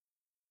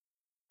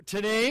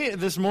Today,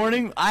 this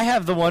morning, I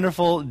have the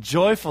wonderful,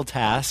 joyful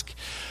task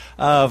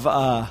of,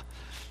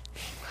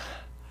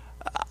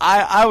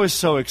 I was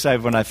so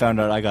excited when I found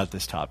out I got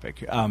this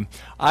topic.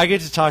 I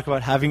get to talk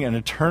about having an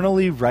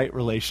eternally right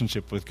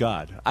relationship with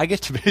God. I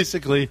get to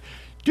basically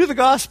do the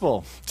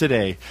gospel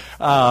today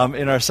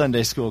in our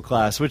Sunday school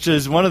class, which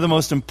is one of the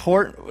most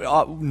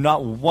important,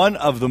 not one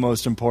of the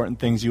most important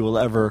things you will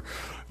ever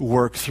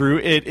work through.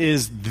 It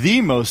is the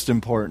most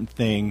important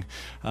thing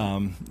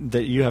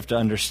that you have to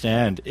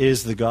understand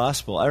is the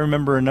gospel. I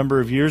remember a number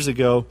of years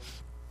ago,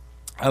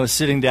 I was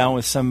sitting down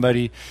with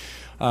somebody,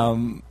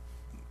 a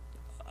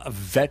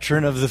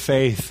veteran of the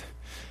faith,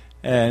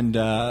 and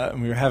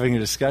we were having a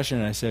discussion,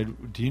 and I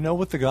said, do you know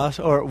what the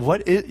gospel, or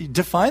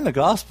define the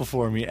gospel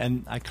for me?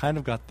 And I kind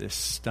of got this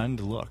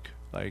stunned look,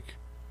 like,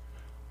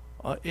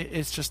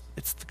 it's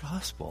the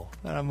gospel.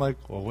 And I'm like,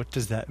 well, what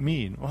does that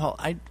mean? Well,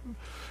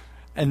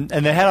 And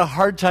they had a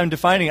hard time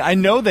defining it. I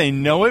know they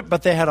know it,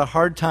 but they had a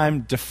hard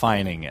time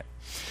defining it.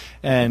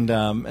 And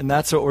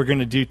that's what we're going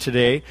to do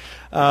today.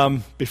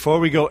 Before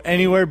we go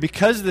anywhere,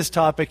 because this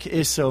topic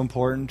is so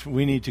important,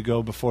 we need to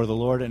go before the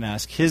Lord and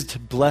ask His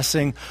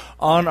blessing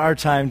on our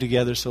time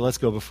together. So let's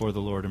go before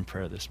the Lord in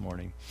prayer this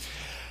morning.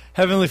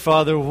 Heavenly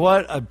Father,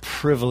 what a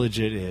privilege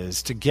it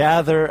is to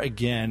gather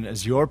again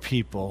as your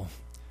people,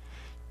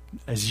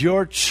 as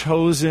your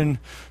chosen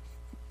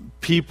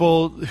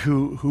people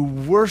who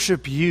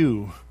worship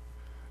you,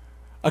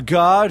 a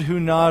God who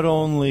not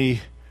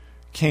only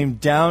came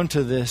down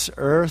to this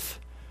earth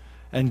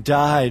and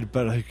died,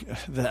 but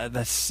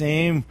that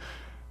same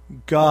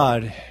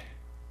God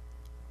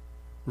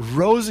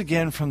rose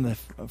again from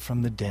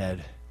the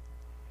dead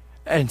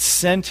and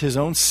sent His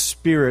own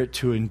Spirit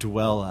to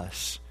indwell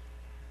us.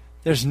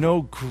 There's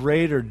no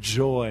greater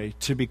joy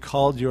to be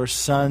called your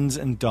sons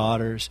and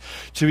daughters,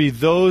 to be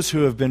those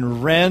who have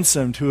been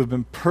ransomed, who have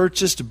been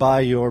purchased by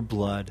your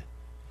blood,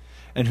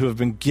 and who have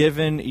been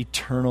given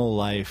eternal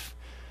life,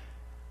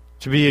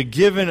 to be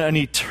given an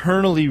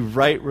eternally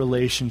right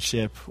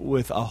relationship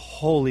with a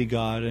holy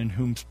God in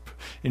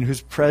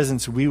whose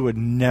presence we would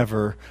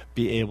never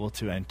be able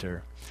to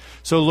enter.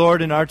 So,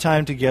 Lord, in our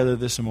time together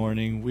this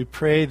morning, we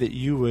pray that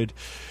you would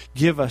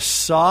give us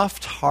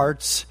soft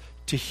hearts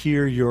to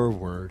hear your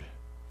word,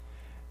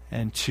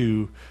 and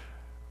to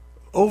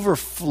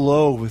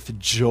overflow with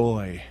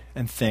joy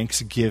and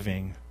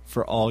thanksgiving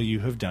for all you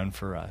have done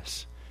for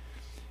us.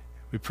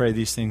 We pray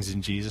these things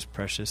in Jesus'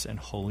 precious and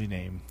holy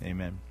name.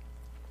 Amen.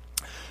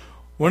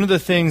 One of the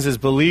things as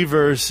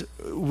believers,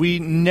 we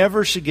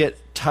never should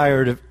get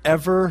tired of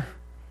ever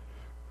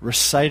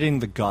reciting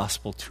the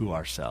gospel to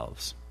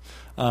ourselves.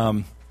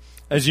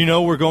 As you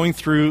know, we're going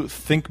through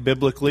Think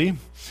Biblically.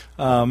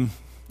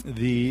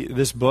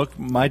 This book,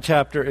 my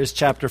chapter is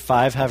chapter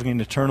 5, having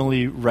an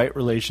eternally right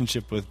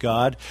relationship with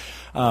God.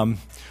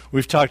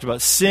 We've talked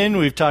about sin,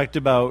 we've talked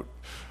about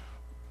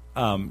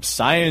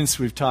science,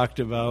 we've talked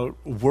about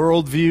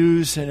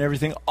worldviews and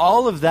everything.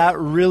 All of that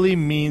really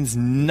means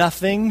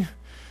nothing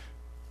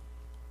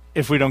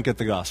if we don't get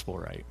the gospel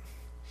right.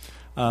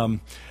 And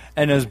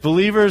as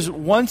believers,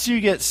 once you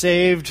get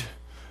saved,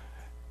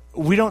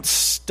 we don't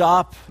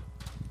stop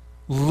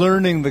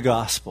learning the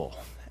gospel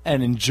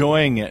and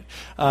enjoying it.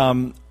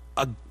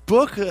 A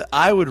book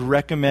I would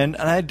recommend,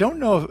 and I don't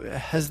know,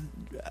 has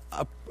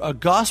a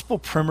gospel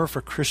primer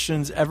for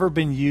Christians ever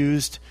been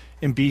used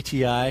in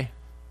BTI?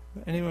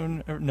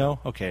 Anyone? No?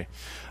 Okay.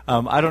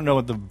 I don't know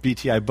what the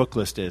BTI book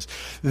list is.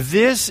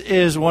 This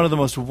is one of the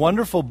most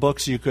wonderful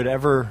books you could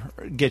ever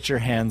get your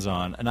hands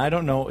on, and I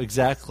don't know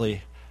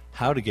exactly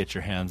how to get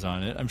your hands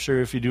on it. I'm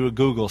sure if you do a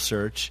Google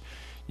search,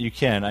 you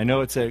can. I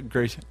know it's a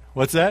great...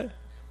 What's that?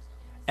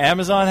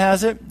 Amazon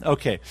has it?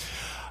 Okay.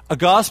 A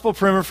Gospel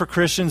Primer for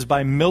Christians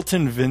by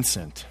Milton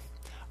Vincent.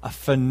 A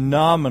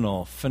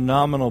phenomenal,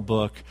 phenomenal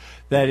book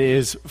that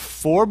is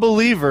for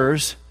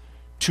believers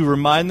to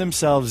remind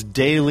themselves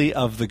daily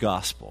of the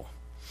gospel.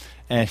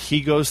 And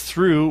he goes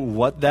through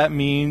what that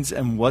means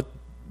and what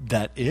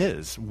that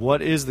is.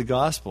 What is the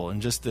gospel?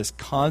 And just this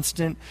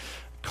constant...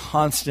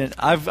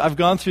 I've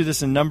gone through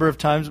this a number of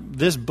times.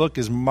 This book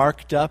is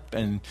marked up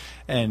and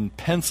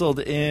penciled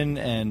in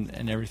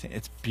and everything.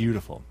 It's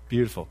beautiful,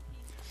 beautiful.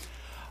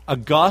 A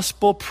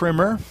Gospel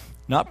Primer,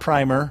 not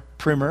primer,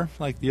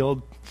 like the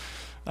old,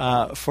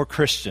 for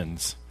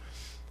Christians,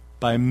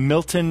 by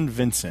Milton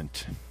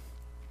Vincent.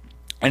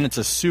 And it's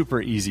a super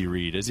easy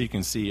read. As you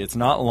can see, it's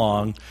not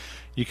long.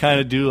 You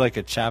kind of do like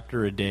a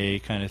chapter a day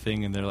kind of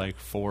thing, and they're like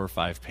 4 or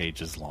 5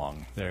 pages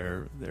long.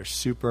 They're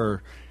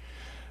super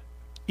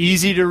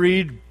easy to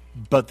read,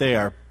 but they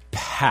are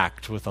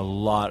packed with a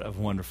lot of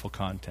wonderful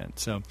content.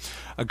 So,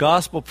 a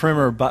Gospel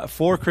Primer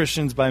for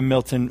Christians by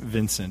Milton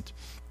Vincent.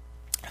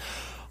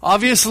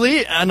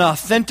 Obviously, an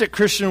authentic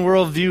Christian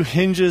worldview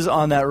hinges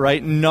on that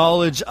right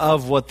knowledge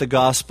of what the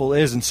gospel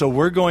is. And so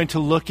we're going to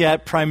look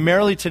at,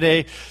 primarily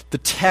today, the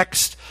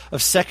text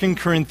of 2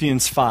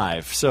 Corinthians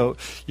 5. So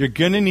you're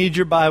going to need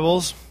your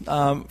Bibles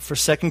for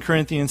 2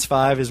 Corinthians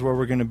 5 is where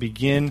we're going to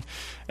begin,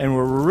 and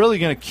we're really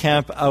going to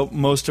camp out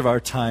most of our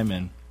time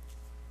in.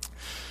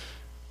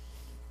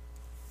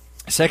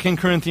 2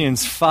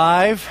 Corinthians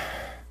 5,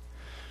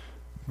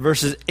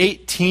 verses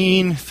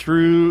 18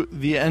 through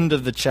the end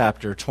of the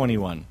chapter,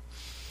 21.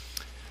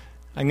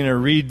 I'm going to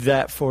read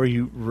that for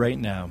you right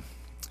now.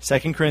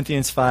 2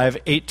 Corinthians 5,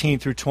 18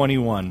 through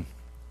 21.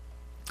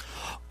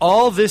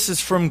 All this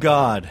is from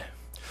God,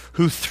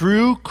 who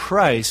through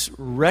Christ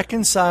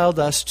reconciled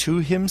us to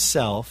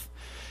himself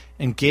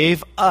and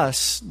gave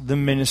us the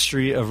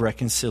ministry of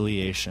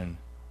reconciliation.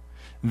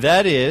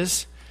 That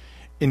is,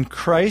 in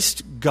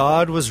Christ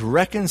God was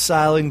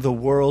reconciling the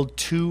world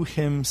to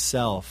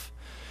himself,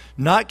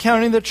 not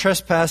counting the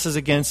trespasses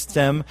against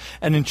them,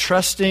 and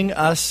entrusting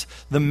us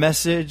the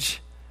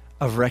message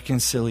of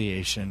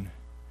reconciliation.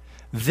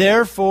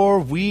 Therefore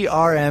we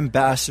are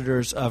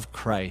ambassadors of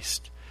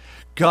Christ,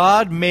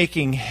 God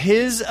making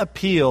his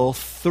appeal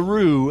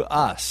through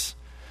us.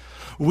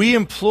 We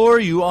implore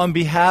you on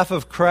behalf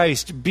of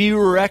Christ, be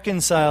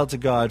reconciled to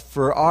God.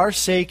 For our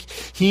sake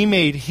he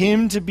made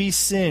him to be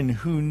sin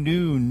who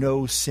knew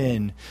no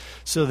sin,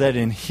 so that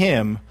in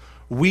him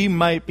we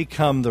might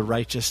become the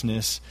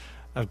righteousness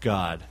of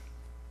God.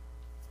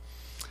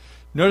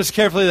 Notice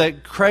carefully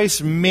that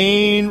Christ's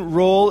main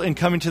role in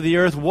coming to the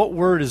earth, what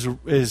word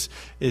is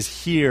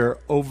here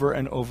over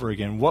and over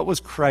again? What was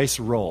Christ's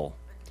role?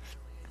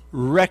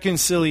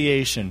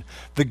 Reconciliation.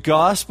 The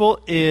gospel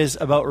is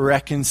about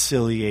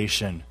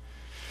reconciliation.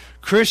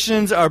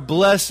 Christians are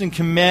blessed and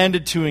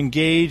commanded to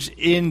engage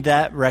in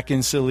that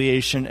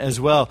reconciliation as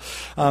well.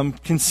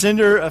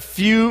 Consider a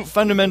few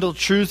fundamental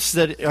truths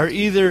that are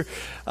either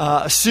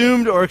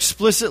assumed or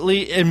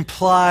explicitly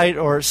implied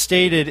or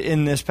stated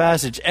in this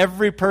passage.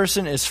 Every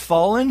person is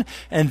fallen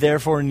and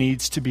therefore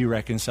needs to be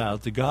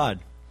reconciled to God.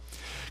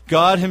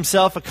 God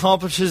himself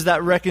accomplishes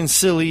that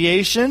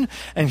reconciliation,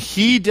 and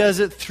he does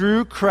it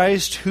through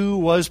Christ, who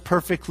was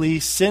perfectly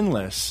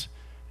sinless.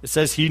 It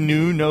says he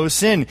knew no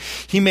sin.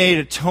 He made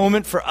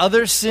atonement for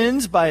other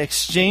sins by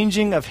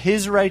exchanging of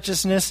his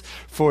righteousness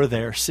for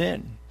their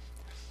sin.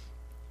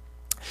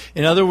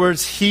 In other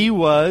words, he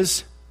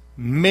was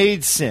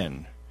made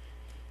sin.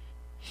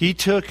 He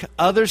took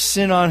other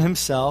sin on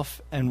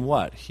himself, and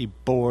what? He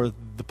bore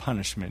the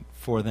punishment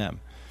for them.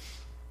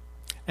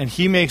 And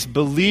he makes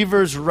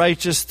believers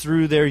righteous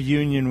through their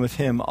union with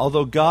him.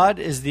 Although God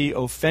is the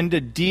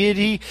offended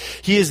deity,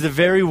 he is the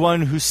very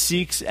one who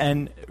seeks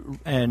and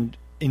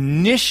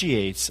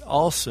initiates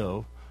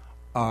also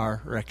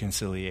our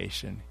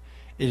reconciliation.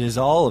 It is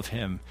all of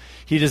him.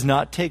 He does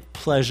not take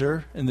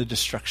pleasure in the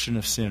destruction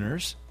of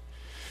sinners,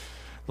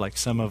 like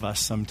some of us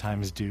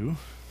sometimes do,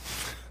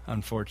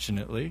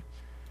 unfortunately.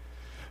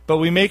 But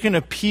we make an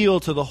appeal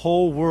to the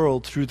whole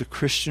world through the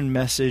Christian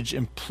message,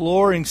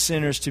 imploring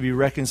sinners to be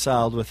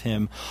reconciled with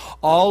him.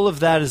 All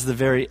of that is the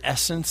very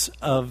essence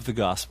of the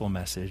gospel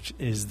message,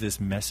 is this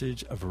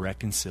message of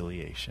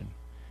reconciliation.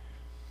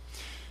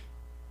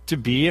 To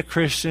be a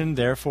Christian,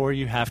 therefore,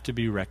 you have to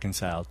be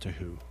reconciled to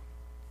who?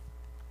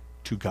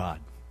 To God.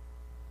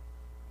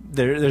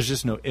 There's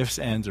just no ifs,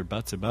 ands, or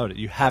buts about it.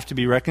 You have to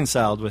be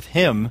reconciled with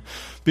him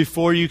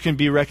before you can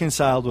be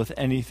reconciled with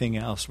anything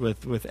else,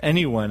 with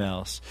anyone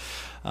else.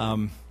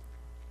 The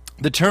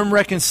term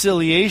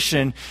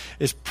reconciliation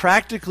is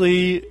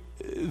practically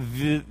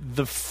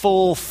the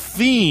full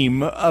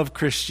theme of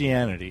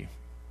Christianity.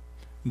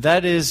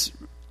 That is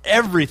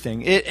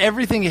everything.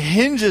 Everything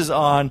hinges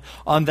on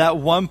that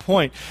one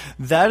point.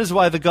 That is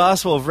why the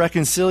gospel of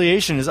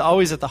reconciliation is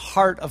always at the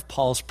heart of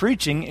Paul's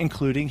preaching,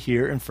 including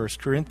here in 1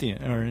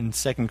 Corinthians or in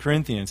 2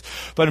 Corinthians.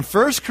 But in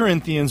 1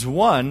 Corinthians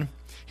 1,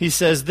 he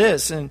says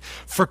this, and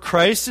for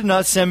Christ did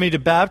not send me to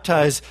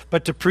baptize,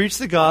 but to preach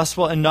the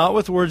gospel, and not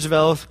with words of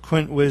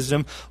eloquent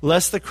wisdom,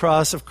 lest the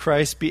cross of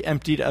Christ be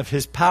emptied of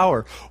his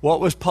power. What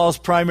was Paul's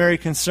primary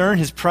concern?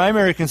 His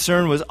primary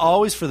concern was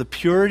always for the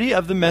purity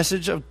of the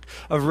message of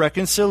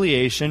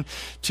reconciliation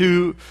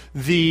to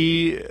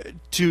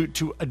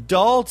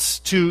adults,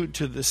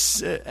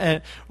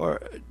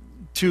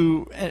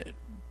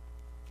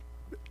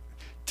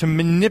 to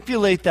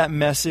manipulate that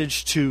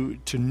message, to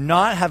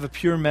not have a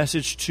pure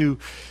message, to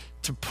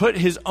put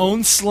his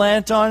own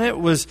slant on it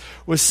was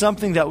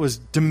something that was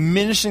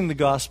diminishing the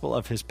gospel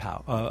of his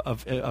power,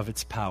 of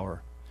its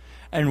power.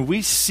 And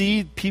we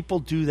see people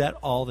do that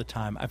all the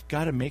time. I've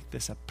got to make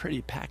this a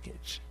pretty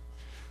package.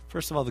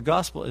 First of all, the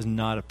gospel is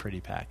not a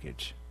pretty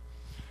package.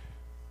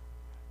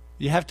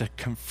 You have to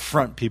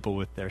confront people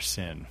with their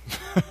sin.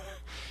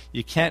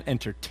 You can't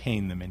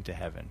entertain them into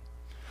heaven.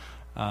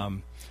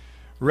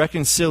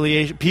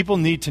 Reconciliation. People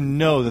need to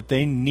know that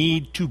they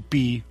need to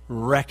be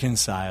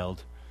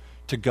reconciled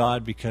to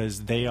God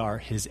because they are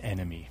his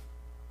enemy.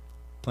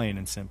 Plain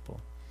and simple.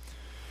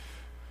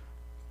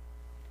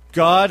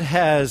 God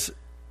has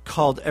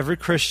called every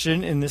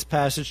Christian in this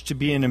passage to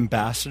be an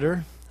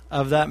ambassador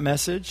of that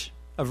message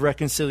of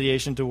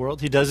reconciliation to the world.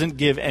 He doesn't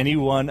give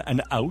anyone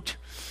an out.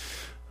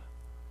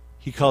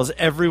 He calls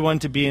everyone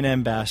to be an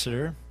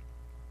ambassador.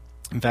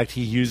 In fact,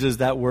 he uses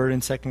that word in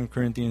 2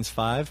 Corinthians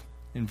 5.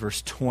 In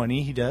verse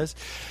 20, he does.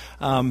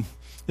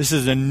 This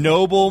is a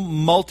noble,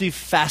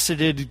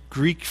 multifaceted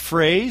Greek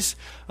phrase,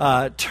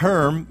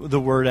 term, the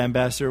word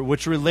ambassador,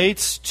 which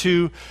relates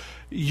to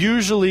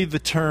usually the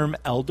term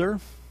elder.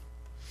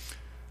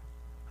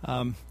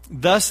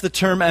 Thus, the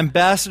term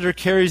ambassador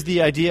carries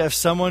the idea of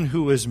someone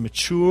who was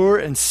mature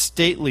and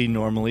stately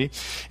normally.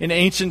 In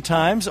ancient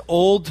times,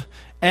 old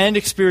and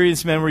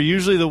experienced men were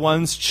usually the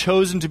ones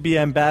chosen to be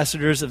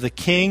ambassadors of the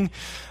king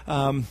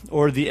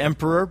or the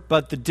emperor,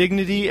 but the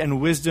dignity and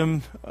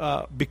wisdom,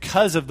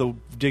 because of the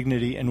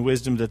dignity and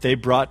wisdom that they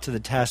brought to the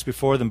task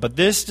before them. But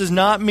this does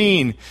not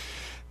mean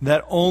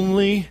that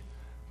only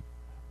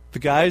the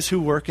guys who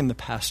work in the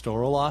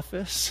pastoral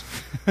office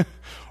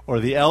or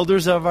the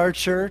elders of our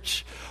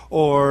church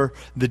or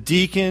the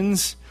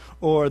deacons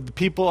or the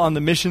people on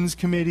the missions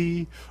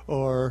committee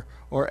or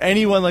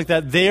anyone like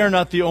that, they are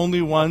not the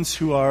only ones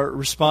who are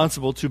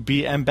responsible to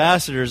be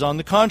ambassadors. On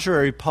the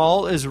contrary,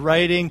 Paul is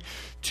writing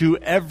to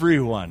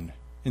everyone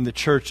in the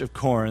church of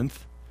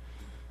Corinth,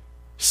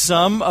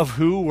 some of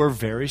who were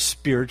very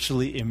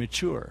spiritually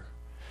immature.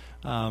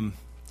 And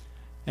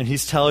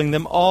he's telling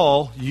them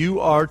all, you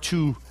are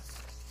to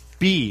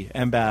be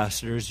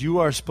ambassadors. You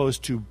are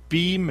supposed to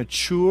be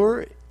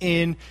mature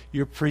in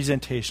your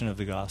presentation of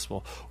the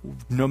gospel,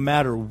 no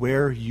matter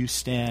where you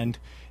stand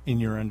in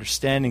your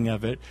understanding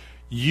of it.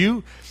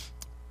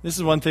 This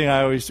is one thing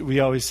we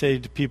always say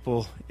to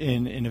people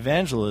in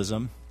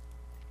evangelism.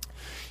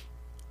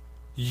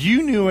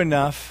 You knew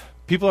enough.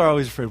 People are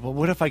always afraid, well,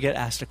 what if I get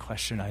asked a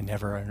question I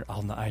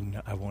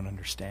won't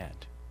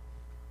understand?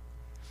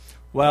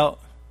 Well,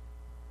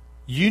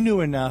 you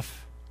knew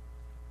enough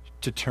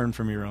to turn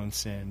from your own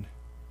sin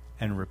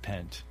and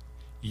repent.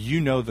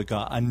 You know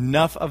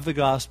enough of the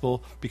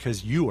gospel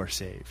because you are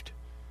saved.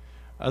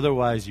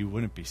 Otherwise, you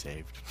wouldn't be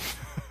saved.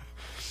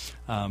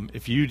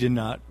 If you did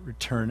not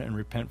return and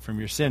repent from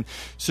your sin.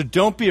 So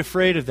don't be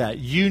afraid of that.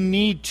 You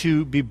need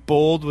to be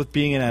bold with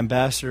being an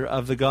ambassador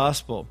of the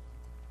gospel.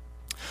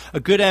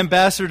 A good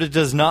ambassador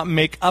does not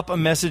make up a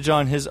message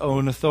on his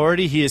own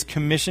authority. He is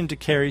commissioned to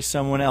carry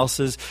someone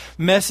else's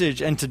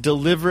message and to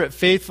deliver it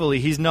faithfully.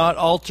 He's not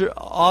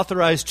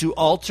authorized to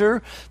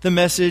alter the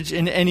message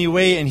in any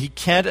way, and he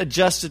can't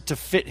adjust it to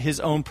fit his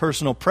own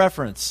personal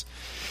preference.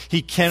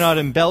 He cannot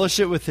embellish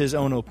it with his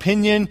own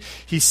opinion.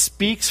 He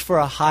speaks for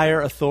a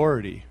higher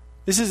authority.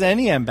 This is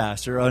any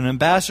ambassador. An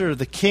ambassador of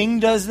the king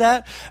does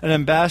that. An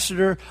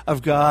ambassador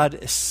of God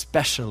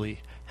especially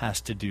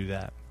has to do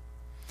that.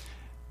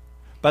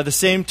 By the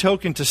same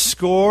token, to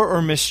score or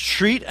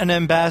mistreat an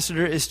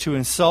ambassador is to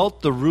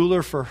insult the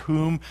ruler for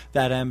whom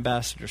that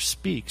ambassador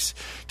speaks.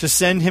 To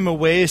send him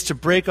away is to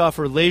break off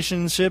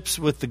relationships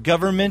with the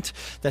government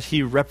that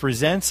he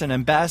represents. An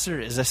ambassador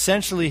is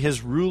essentially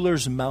his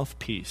ruler's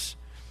mouthpiece.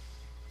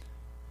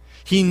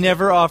 He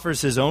never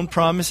offers his own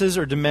promises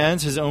or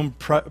demands his own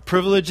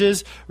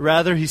privileges.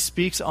 Rather, he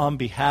speaks on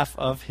behalf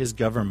of his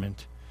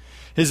government.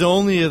 His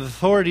only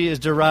authority is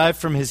derived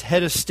from his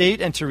head of state,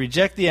 and to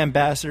reject the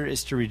ambassador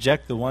is to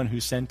reject the one who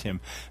sent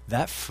him.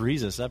 That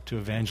frees us up to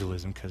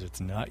evangelism because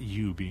it's not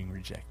you being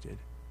rejected.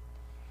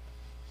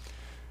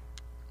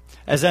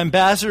 As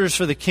ambassadors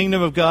for the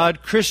kingdom of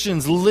God,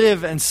 Christians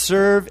live and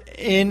serve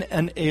in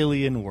an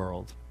alien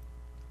world.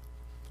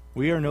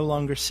 We are no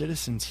longer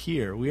citizens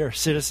here. We are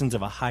citizens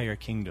of a higher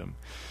kingdom.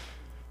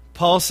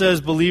 Paul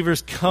says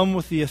believers come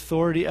with the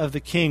authority of the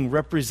king,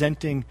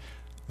 representing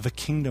the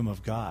kingdom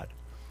of God.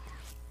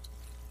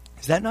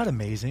 Is that not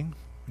amazing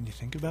when you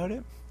think about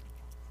it?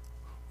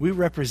 We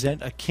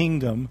represent a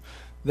kingdom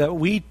that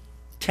we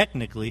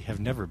technically have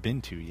never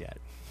been to yet.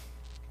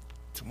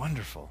 It's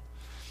wonderful.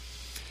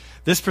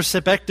 This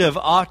perspective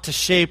ought to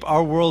shape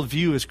our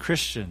worldview as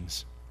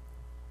Christians.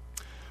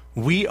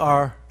 We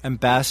are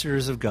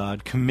ambassadors of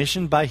God,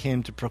 commissioned by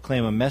him to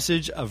proclaim a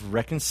message of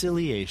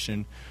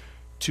reconciliation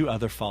to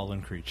other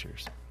fallen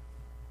creatures.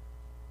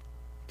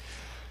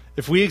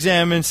 If we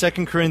examine 2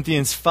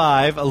 Corinthians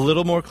 5 a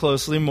little more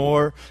closely,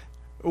 more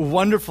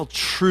wonderful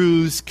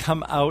truths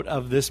come out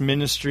of this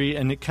ministry,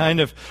 and it kind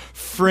of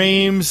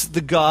frames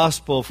the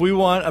gospel. If we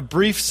want a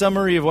brief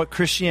summary of what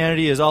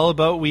Christianity is all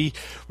about,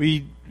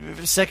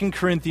 2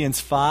 Corinthians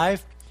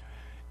 5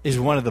 is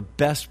one of the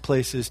best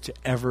places to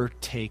ever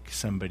take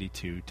somebody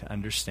to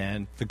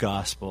understand the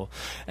gospel.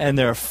 And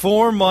there are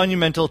 4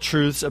 monumental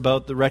truths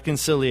about the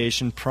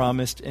reconciliation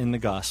promised in the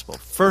gospel.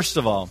 First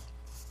of all,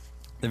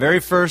 the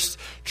very first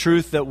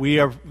truth that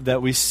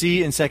we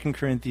see in 2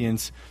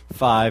 Corinthians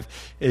 5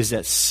 is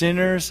that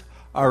sinners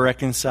are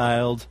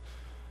reconciled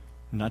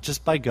not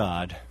just by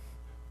God,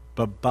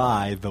 but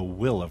by the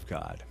will of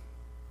God.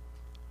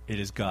 It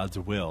is God's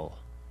will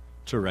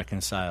to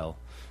reconcile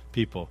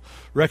people.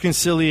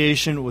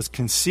 Reconciliation was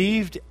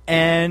conceived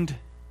and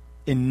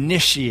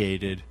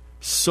initiated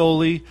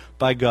solely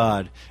by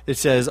God. It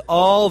says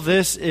all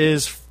this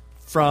is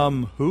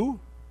from who?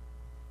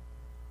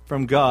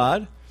 From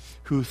God,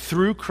 who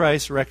through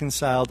Christ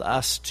reconciled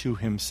us to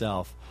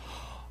himself.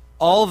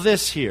 All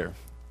this here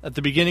at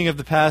the beginning of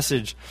the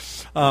passage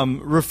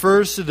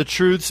refers to the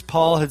truths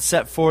Paul had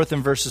set forth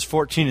in verses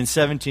 14 and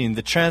 17.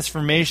 The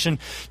transformation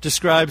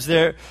described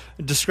there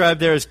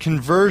as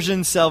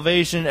conversion,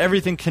 salvation,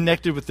 everything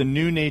connected with the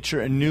new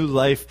nature and new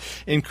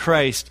life in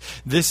Christ.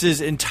 This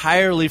is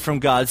entirely from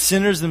God.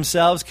 Sinners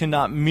themselves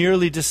cannot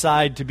merely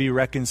decide to be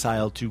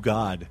reconciled to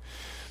God.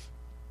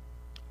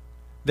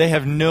 They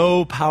have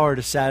no power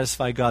to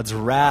satisfy God's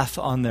wrath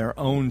on their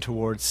own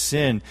towards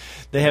sin.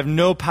 They have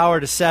no power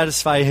to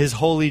satisfy His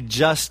holy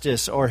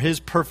justice or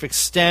His perfect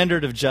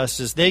standard of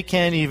justice. They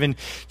can't even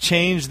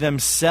change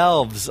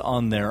themselves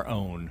on their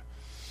own.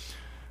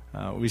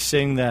 We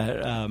sing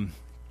that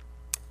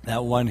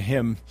one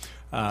hymn,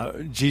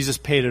 Jesus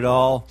Paid It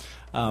All,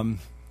 and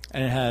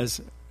it has,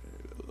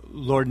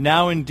 Lord,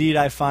 now indeed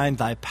I find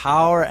Thy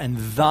power, and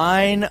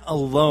Thine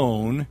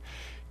alone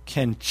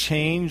can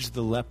change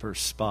the leper's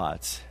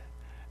spots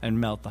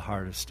and melt the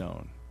heart of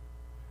stone.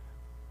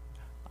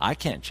 I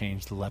can't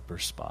change the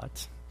leper's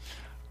spots.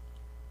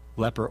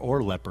 Leper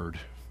or leopard.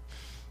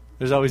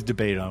 There's always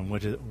debate on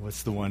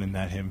what's the one in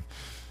that hymn.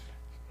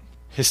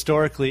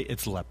 Historically,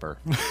 it's leper.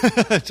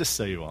 Just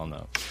so you all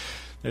know.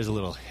 There's a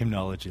little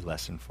hymnology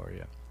lesson for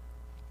you.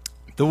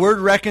 The word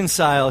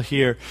reconcile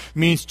here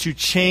means to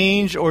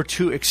change or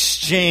to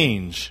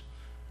exchange.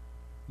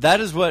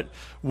 That is what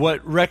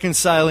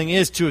reconciling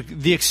is.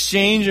 The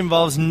exchange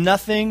involves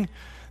nothing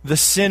the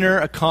sinner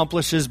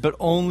accomplishes, but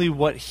only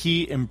what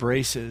he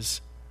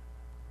embraces.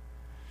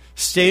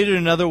 Stated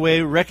another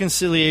way,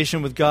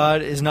 reconciliation with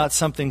God is not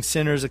something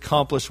sinners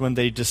accomplish when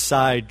they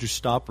decide to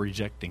stop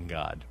rejecting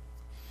God.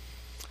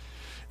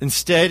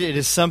 Instead, it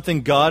is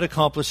something God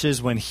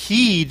accomplishes when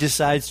He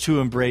decides to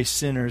embrace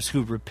sinners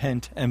who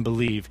repent and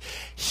believe.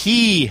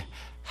 He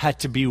had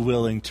to be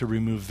willing to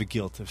remove the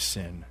guilt of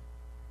sin.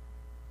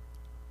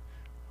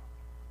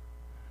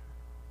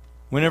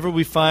 Whenever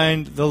we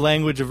find the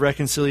language of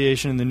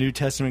reconciliation in the New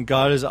Testament,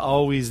 God is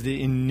always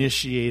the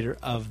initiator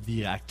of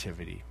the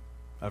activity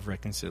of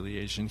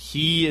reconciliation.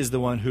 He is the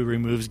one who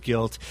removes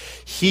guilt.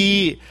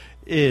 He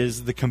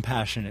is the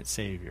compassionate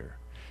Savior.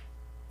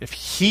 If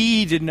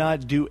He did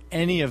not do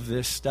any of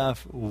this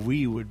stuff,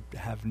 we would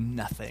have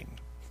nothing.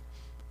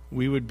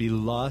 We would be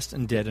lost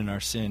and dead in our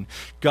sin.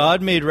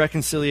 God made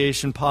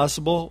reconciliation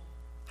possible.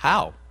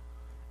 How?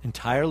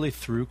 Entirely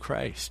through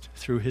Christ,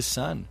 through His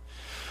Son,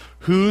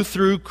 who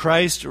through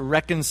Christ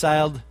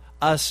reconciled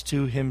us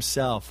to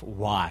Himself.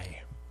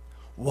 Why?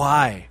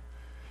 Why?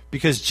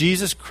 Because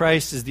Jesus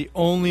Christ is the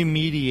only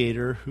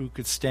mediator who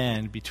could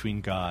stand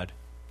between God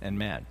and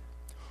man.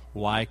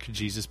 Why could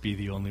Jesus be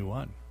the only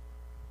one?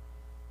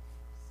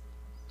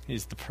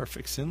 He's the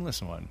perfect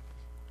sinless one.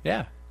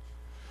 Yeah.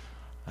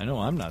 I know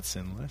I'm not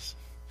sinless.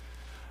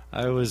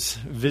 I was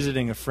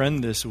visiting a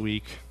friend this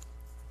week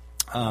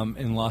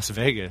in Las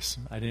Vegas.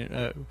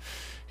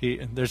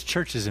 There's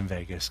churches in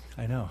Vegas.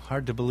 I know,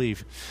 hard to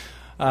believe.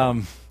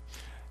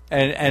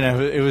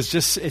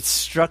 It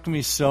struck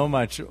me so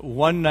much.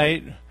 One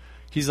night,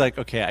 he's like,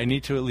 okay, I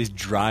need to at least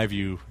drive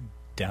you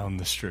down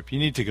the strip. You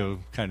need to go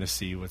kind of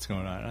see what's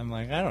going on. I'm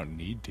like, I don't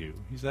need to.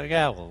 He's like,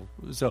 yeah, well.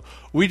 So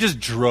we just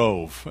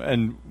drove.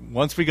 And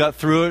once we got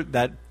through it,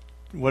 that,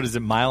 what is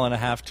it, mile and a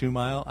half, 2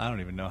 mile? I don't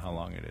even know how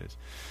long it is.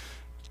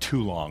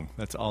 Too long.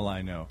 That's all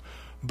I know.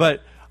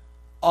 But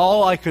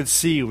all I could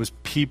see was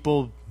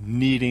people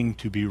needing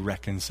to be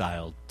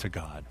reconciled to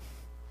God.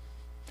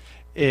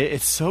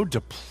 It's so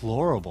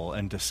deplorable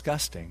and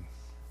disgusting.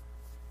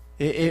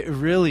 It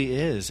really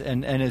is.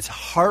 And it's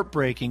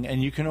heartbreaking.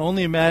 And you can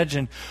only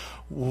imagine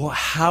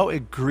how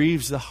it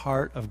grieves the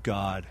heart of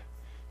God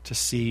to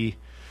see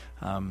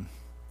a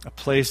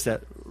place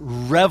that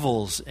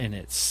revels in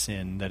its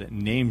sin, that it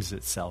names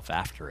itself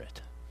after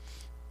it.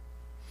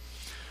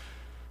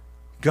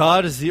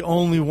 God is the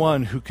only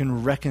one who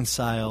can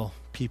reconcile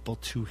people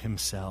to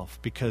Himself,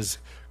 because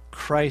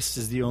Christ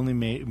is the only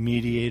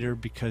mediator,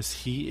 because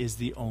He is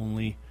the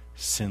only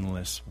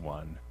sinless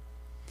one.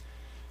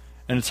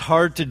 And it's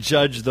hard to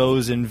judge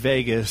those in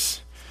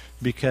Vegas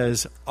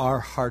because our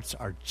hearts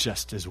are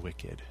just as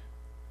wicked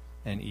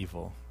and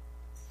evil.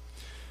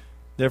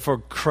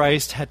 Therefore,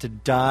 Christ had to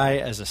die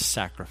as a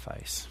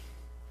sacrifice,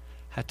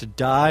 had to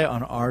die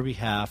on our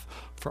behalf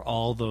for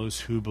all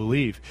those who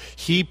believe.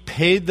 He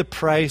paid the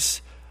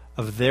price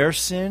of their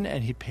sin,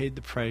 and He paid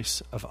the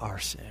price of our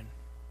sin.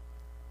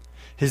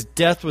 His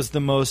death was the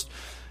most,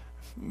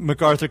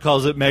 MacArthur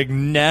calls it,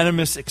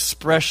 magnanimous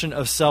expression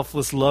of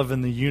selfless love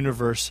in the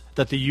universe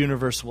that the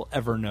universe will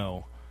ever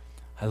know.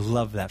 I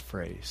love that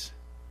phrase.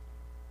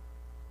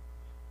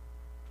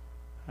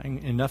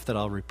 Enough that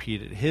I'll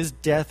repeat it. His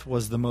death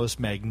was the most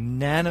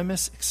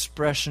magnanimous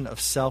expression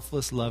of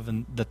selfless love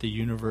that the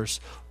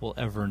universe will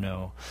ever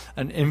know.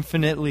 An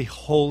infinitely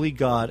holy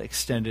God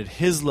extended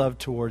His love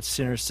towards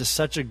sinners to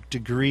such a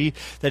degree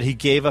that He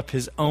gave up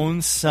His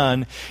own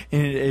Son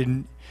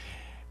in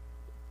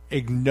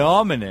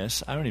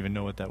ignominious, I don't even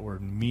know what that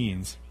word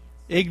means.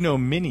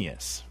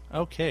 Ignominious.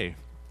 Okay.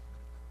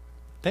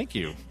 Thank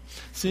you.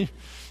 See,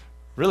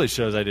 really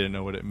shows I didn't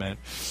know what it meant.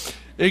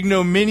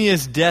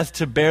 Ignominious death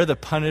to bear the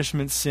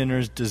punishment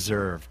sinners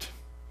deserved.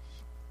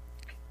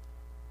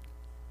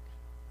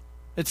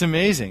 It's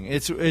amazing.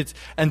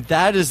 And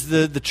that is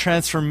the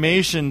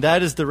transformation,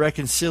 that is the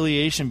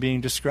reconciliation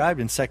being described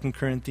in 2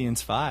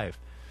 Corinthians 5.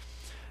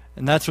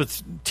 And that's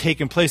what's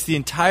taken place. The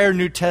entire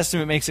New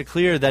Testament makes it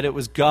clear that it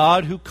was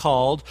God who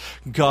called,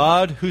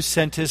 God who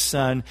sent his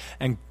Son,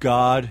 and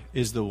God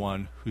is the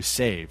one who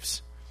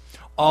saves.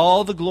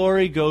 All the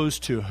glory goes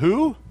to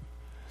who?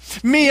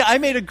 Me, I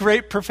made a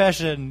great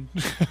profession.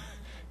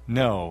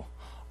 No.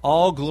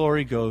 All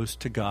glory goes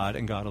to God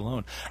and God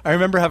alone. I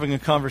remember having a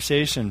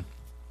conversation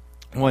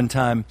one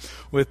time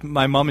with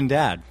my mom and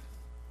dad,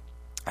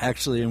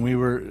 actually, and we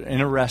were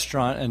in a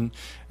restaurant,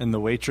 and the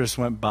waitress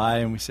went by,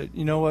 and we said,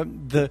 you know what,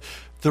 the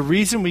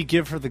reason we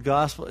give her the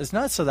gospel is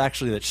not so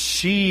actually that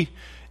she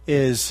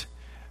has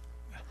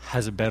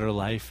a better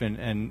life,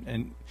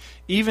 and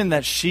even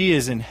that she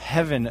is in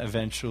heaven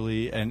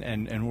eventually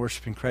and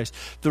worshiping Christ.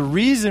 The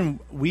reason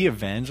we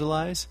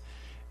evangelize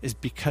is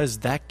because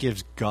that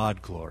gives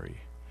God glory.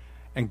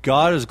 And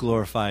God is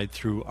glorified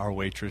through our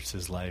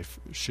waitress's life.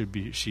 She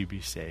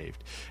be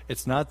saved?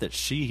 It's not that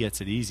she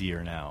gets it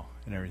easier now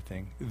and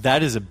everything.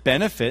 That is a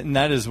benefit, and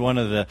that is one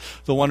of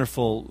the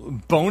wonderful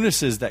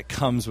bonuses that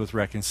comes with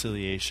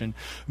reconciliation.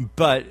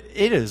 But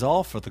it is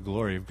all for the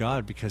glory of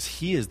God, because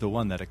he is the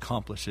one that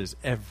accomplishes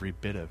every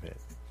bit of it.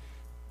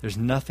 There's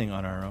nothing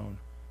on our own.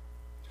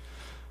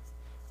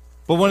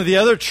 But one of the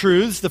other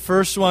truths, the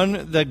first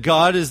one, that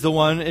God is the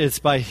one, it's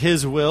by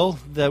his will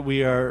that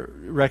we are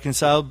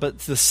reconciled. But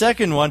the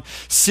second one,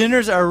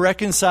 sinners are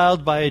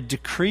reconciled by a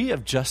decree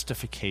of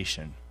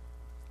justification.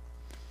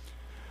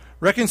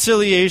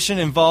 Reconciliation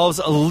involves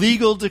a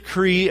legal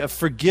decree of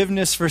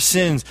forgiveness for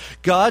sins.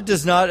 God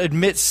does not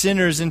admit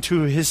sinners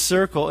into his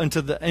circle,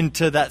 into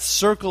that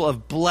circle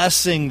of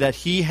blessing that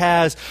he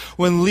has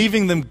when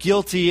leaving them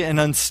guilty and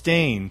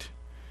unstained.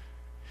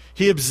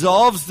 He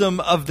absolves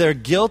them of their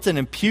guilt and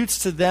imputes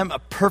to them a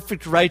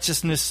perfect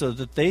righteousness so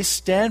that they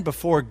stand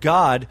before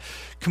God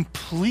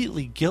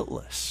completely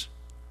guiltless,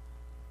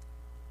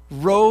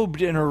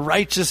 robed in a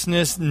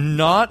righteousness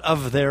not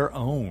of their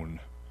own.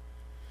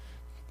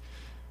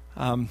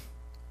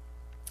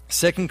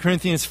 2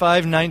 Corinthians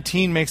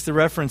 5:19 makes the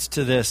reference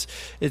to this.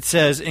 It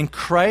says, In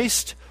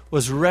Christ,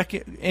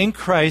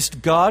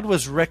 God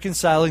was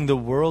reconciling the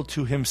world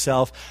to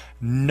himself,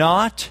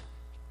 not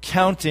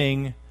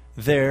counting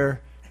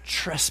their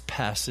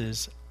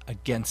trespasses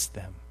against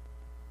them.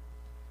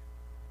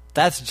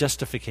 That's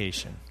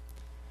justification.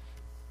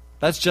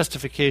 That's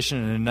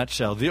justification in a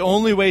nutshell. The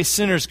only way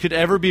sinners could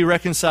ever be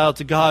reconciled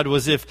to God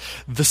was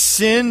if the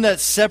sin that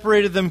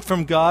separated them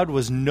from God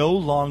was no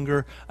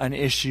longer an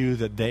issue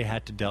that they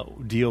had to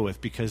deal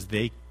with, because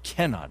they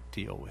cannot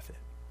deal with it.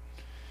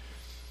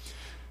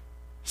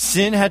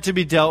 Sin had to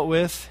be dealt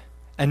with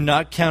and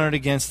not counted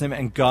against them,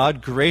 and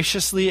God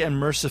graciously and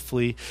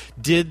mercifully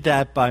did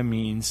that by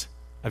means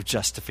of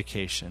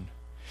justification.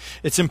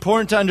 It's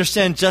important to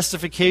understand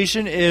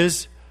justification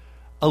is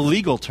a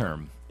legal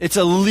term. It's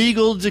a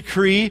legal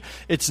decree.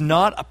 It's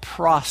not a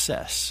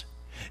process.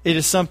 It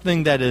is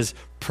something that is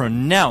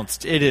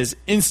pronounced. It is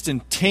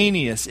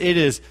instantaneous.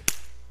 It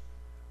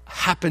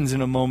happens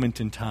in a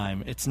moment in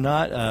time. It's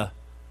not a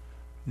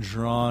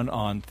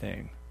drawn-on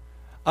thing.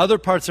 Other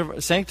parts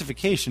of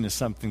sanctification is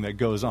something that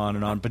goes on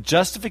and on, but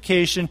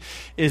justification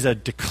is a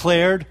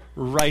declared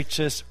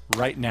righteous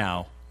right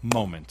now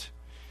moment.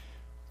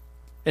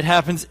 It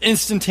happens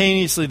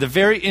instantaneously, the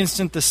very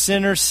instant the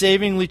sinner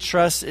savingly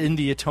trusts in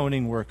the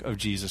atoning work of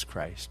Jesus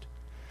Christ.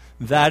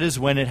 That is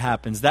when it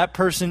happens. That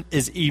person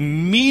is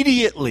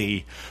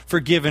immediately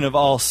forgiven of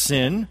all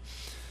sin,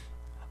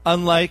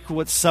 unlike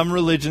what some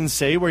religions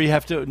say, where you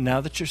have to,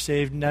 now that you're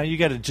saved, now you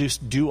got to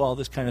just do all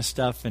this kind of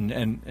stuff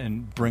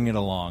and bring it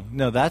along.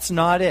 No, that's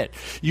not it.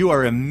 You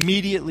are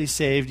immediately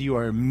saved. You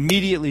are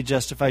immediately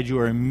justified. You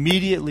are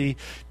immediately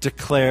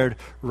declared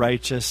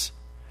righteous,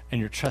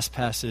 and your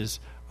trespasses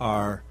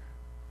are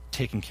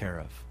taken care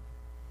of.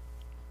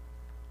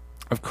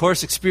 Of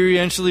course,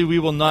 experientially, we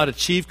will not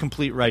achieve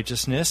complete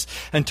righteousness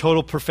and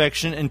total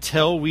perfection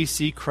until we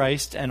see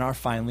Christ and are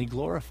finally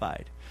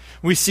glorified.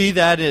 We see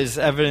that as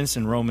evidence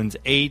in Romans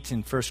 8,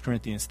 in 1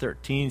 Corinthians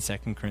 13, 2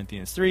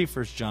 Corinthians 3,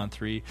 1 John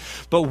 3.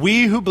 But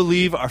we who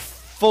believe are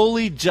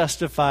fully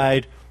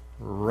justified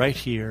right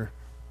here,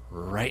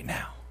 right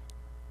now.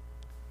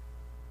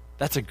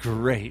 That's a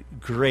great,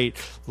 great,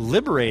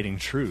 liberating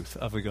truth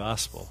of the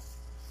gospel.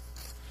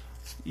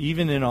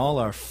 Even in all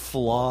our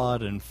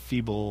flawed and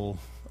feeble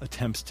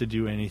attempts to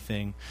do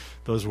anything,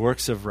 those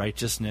works of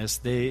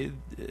righteousness,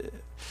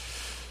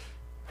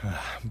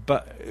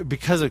 but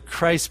because of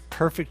Christ's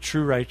perfect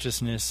true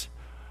righteousness,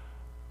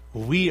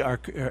 we are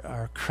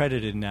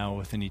credited now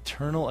with an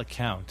eternal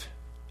account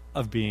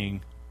of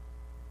being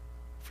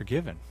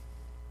forgiven.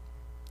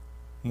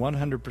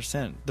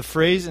 100%. The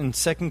phrase in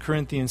 2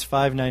 Corinthians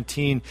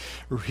 5:19,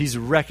 he's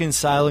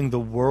reconciling the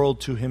world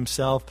to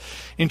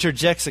himself,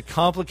 interjects a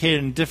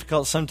complicated and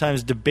difficult,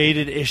 sometimes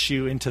debated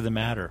issue into the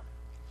matter.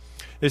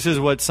 This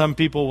is what some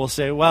people will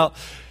say, well,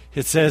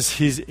 it says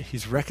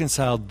he's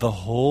reconciled the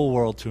whole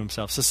world to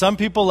himself. So some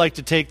people like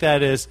to take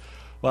that as,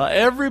 well,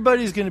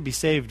 everybody's going to be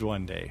saved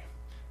one day.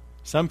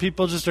 Some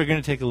people just are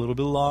going to take a little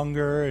bit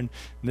longer, and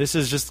this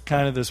is just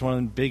kind of this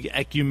one big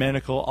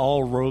ecumenical,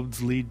 all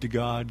roads lead to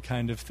God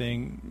kind of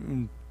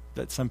thing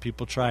that some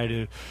people try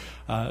to,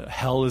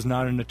 hell is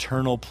not an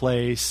eternal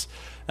place,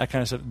 that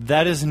kind of stuff.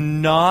 That is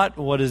not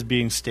what is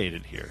being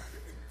stated here.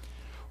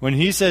 When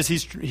he says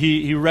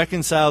he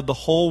reconciled the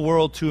whole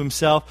world to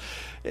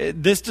himself,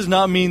 this does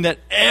not mean that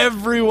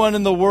everyone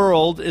in the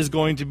world is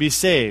going to be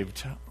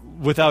saved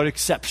without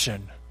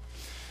exception.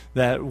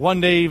 That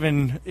one day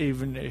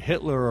even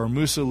Hitler or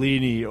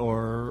Mussolini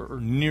or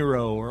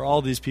Nero or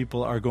all these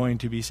people are going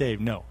to be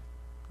saved. No.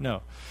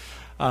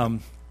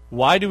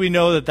 Why do we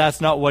know that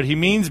that's not what he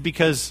means?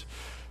 Because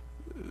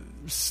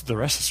the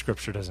rest of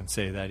Scripture doesn't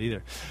say that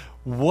either.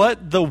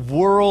 What the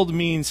world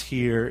means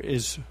here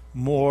is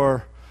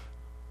more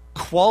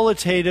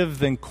qualitative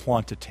than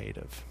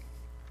quantitative.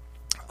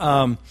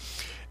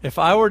 If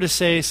I were to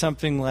say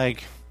something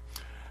like,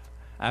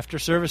 after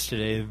service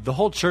today, the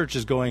whole church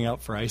is going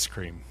out for ice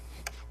cream.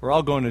 We're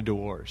all going to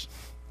Dewar's.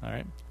 All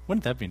right?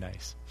 Wouldn't that be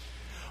nice?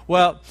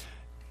 Well,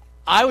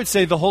 I would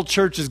say the whole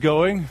church is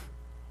going,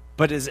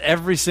 but is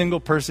every single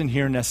person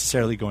here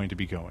necessarily going to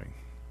be going?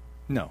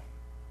 No.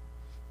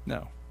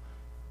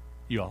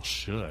 You all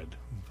should,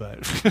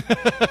 but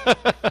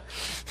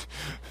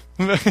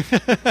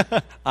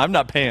I'm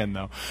not paying,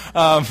 though.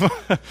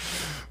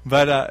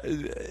 But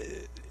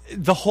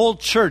the whole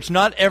church,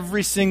 not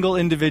every single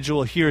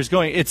individual here is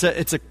going. It's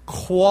a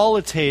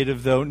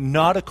qualitative, though,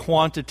 not a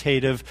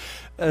quantitative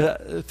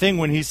thing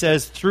when he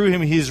says through him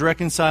he's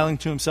reconciling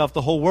to himself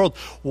the whole world.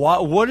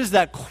 What is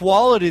that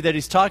quality that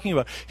he's talking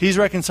about? He's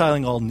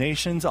reconciling all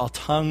nations, all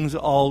tongues,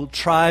 all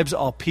tribes,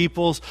 all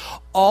peoples.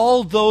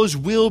 All those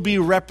will be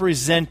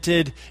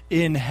represented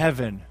in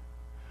heaven.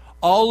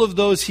 All of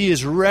those he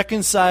is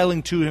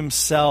reconciling to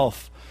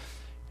himself.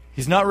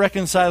 He's not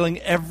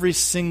reconciling every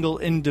single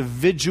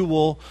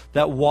individual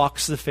that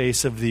walks the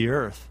face of the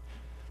earth.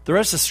 The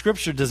rest of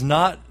Scripture does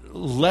not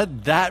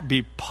let that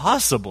be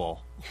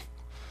possible.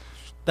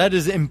 That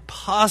is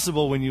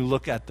impossible when you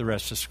look at the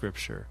rest of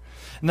Scripture.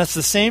 And that's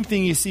the same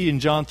thing you see in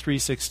John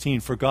 3:16.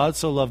 For God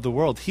so loved the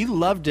world. He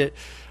loved it.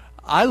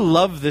 I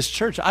love this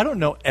church. I don't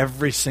know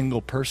every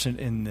single person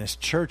in this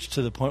church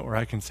to the point where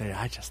I can say,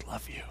 I just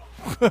love you.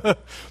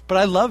 But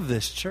I love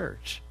this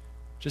church,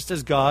 just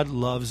as God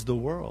loves the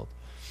world.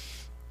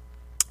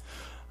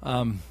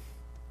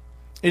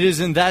 It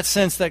is in that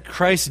sense that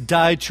Christ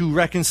died to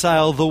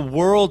reconcile the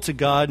world to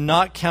God,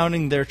 not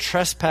counting their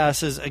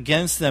trespasses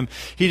against them.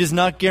 He does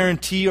not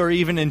guarantee or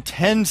even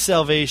intend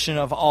salvation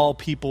of all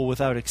people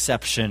without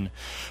exception.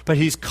 But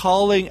he's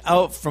calling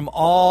out from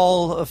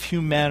all of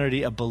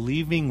humanity a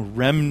believing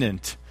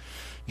remnant,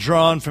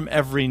 drawn from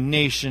every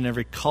nation,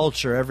 every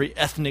culture, every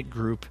ethnic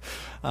group.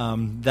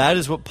 That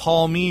is what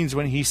Paul means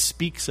when he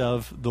speaks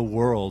of the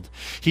world.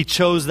 He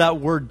chose that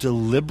word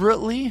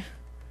deliberately.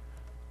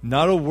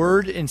 Not a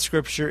word in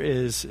Scripture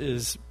is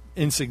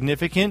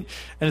insignificant,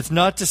 and it's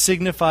not to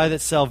signify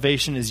that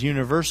salvation is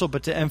universal,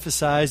 but to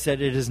emphasize that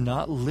it is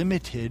not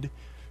limited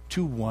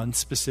to one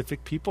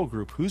specific people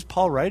group. Who's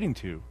Paul writing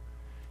to?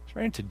 He's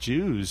writing to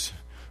Jews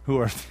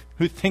who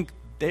think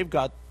they've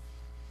got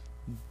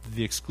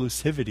the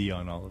exclusivity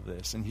on all of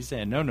this. And he's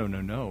saying,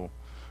 no.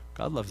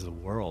 God loves the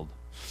world.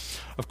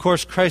 Of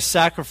course, Christ's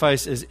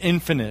sacrifice is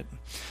infinite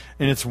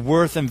in its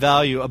worth and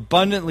value,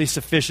 abundantly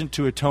sufficient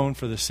to atone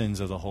for the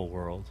sins of the whole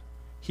world.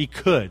 He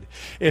could,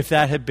 if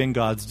that had been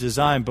God's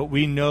design, but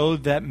we know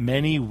that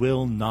many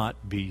will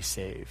not be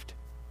saved.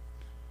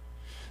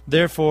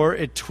 Therefore,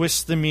 it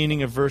twists the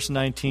meaning of verse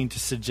 19 to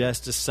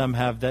suggest, as some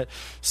have,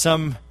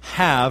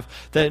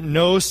 that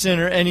no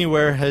sinner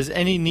anywhere has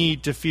any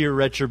need to fear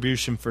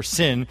retribution for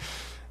sin.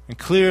 And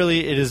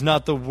clearly, it is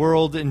not the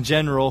world in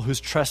general whose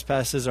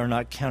trespasses are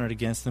not counted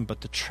against them,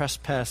 but the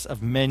trespass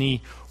of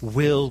many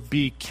will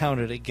be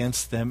counted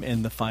against them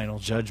in the final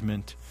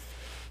judgment.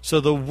 So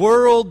the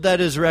world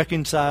that is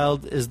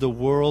reconciled is the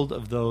world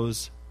of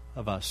those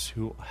of us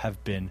who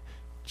have been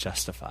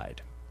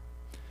justified.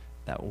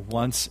 That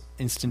once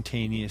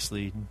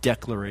instantaneously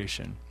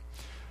declaration.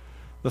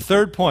 The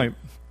third point,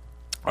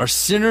 our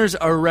sinners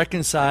are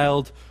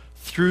reconciled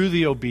through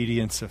the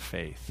obedience of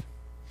faith.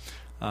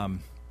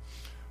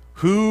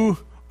 Who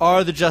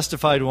are the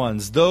justified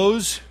ones?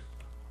 Those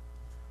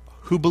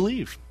who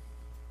believe.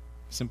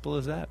 Simple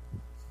as that.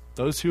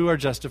 Those who are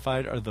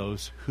justified are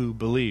those who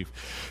believe.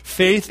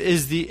 Faith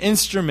is the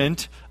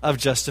instrument of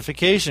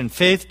justification.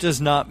 Faith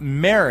does not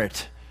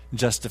merit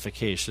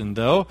justification,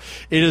 though.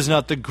 It is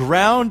not the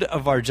ground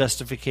of our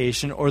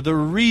justification or the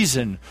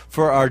reason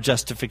for our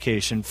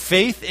justification.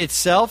 Faith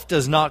itself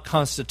does not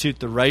constitute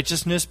the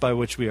righteousness by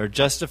which we are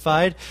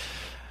justified,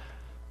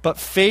 but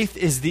faith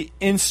is the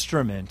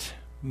instrument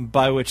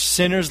by which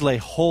sinners lay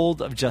hold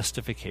of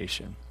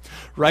justification.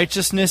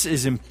 Righteousness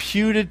is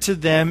imputed to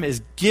them,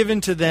 is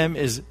given to them,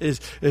 is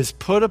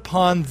put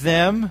upon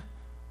them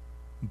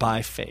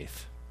by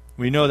faith.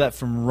 We know that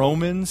from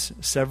Romans,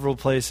 several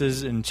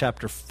places in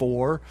chapter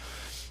 4.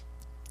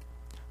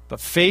 But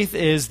faith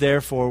is,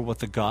 therefore, what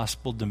the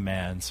gospel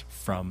demands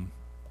from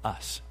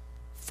us,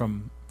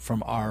 from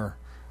our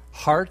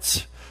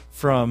hearts,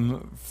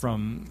 from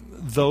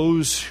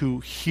those who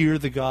hear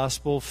the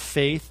gospel,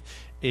 faith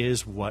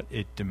is what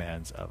it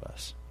demands of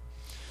us.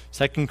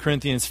 2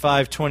 Corinthians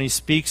 5:20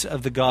 speaks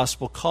of the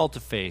gospel call to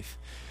faith.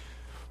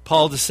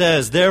 Paul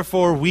says,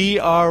 therefore we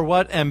are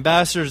what?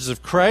 Ambassadors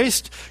of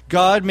Christ,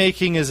 God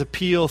making his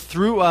appeal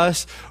through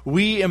us.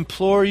 We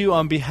implore you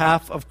on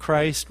behalf of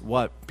Christ,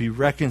 what? Be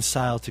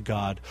reconciled to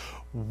God.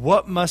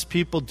 What must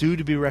people do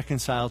to be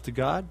reconciled to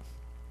God?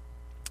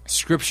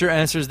 Scripture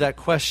answers that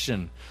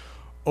question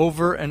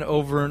over and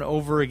over and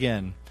over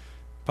again.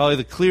 Probably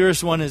the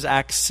clearest one is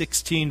Acts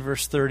 16,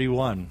 verse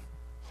 31.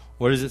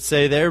 What does it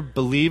say there?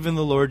 Believe in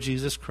the Lord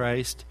Jesus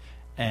Christ,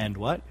 and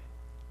what?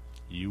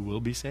 You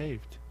will be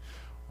saved.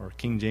 Or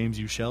King James,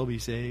 you shall be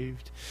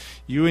saved.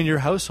 You and your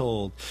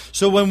household.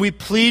 So when we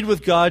plead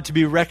with God to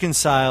be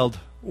reconciled,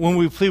 when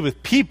we plead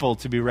with people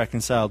to be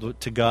reconciled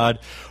to God,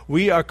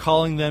 we are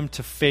calling them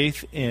to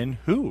faith in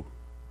who?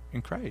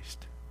 In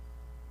Christ.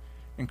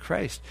 In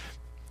Christ.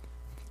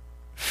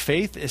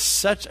 Faith is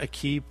such a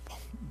key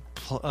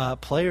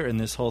player in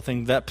this whole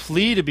thing. That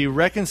plea to be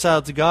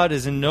reconciled to God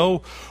is in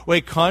no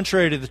way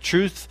contrary to the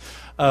truth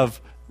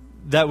of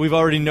that we've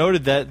already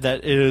noted that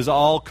it is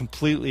all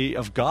completely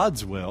of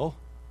God's will.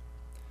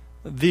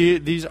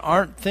 These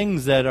aren't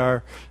things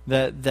that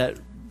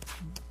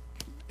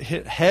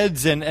hit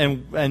heads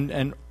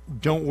and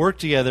don't work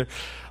together.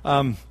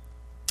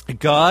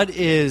 God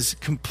is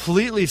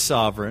completely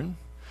sovereign.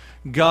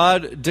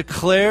 God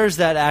declares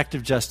that act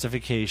of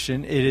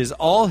justification. It is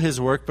all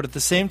his work, but at the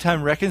same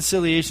time,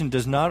 reconciliation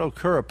does not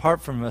occur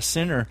apart from a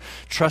sinner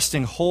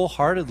trusting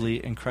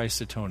wholeheartedly in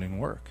Christ's atoning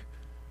work.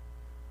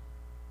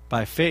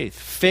 By faith.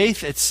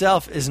 Faith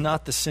itself is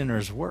not the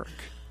sinner's work.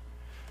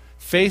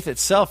 Faith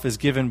itself is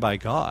given by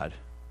God.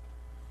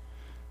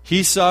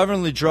 He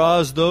sovereignly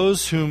draws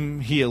those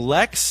whom he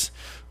elects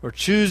or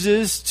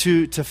chooses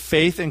to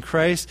faith in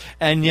Christ,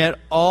 and yet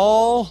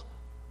all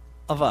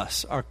of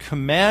us are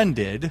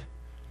commanded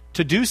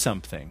to do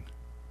something.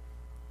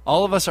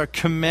 All of us are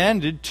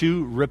commanded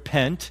to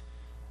repent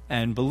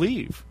and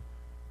believe.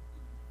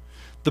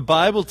 The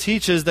Bible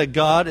teaches that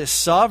God is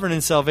sovereign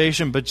in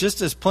salvation, but just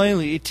as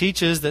plainly it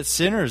teaches that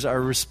sinners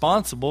are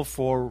responsible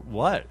for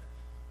what?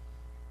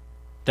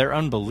 Their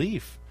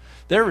unbelief.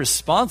 They're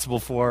responsible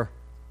for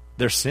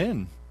their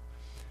sin.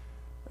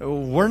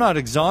 We're not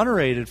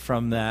exonerated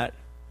from that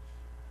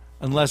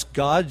unless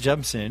God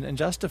jumps in and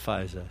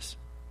justifies us.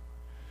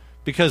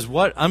 Because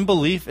what?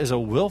 Unbelief is a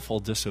willful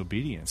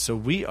disobedience. So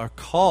we are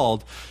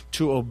called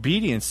to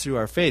obedience through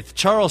our faith.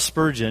 Charles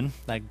Spurgeon,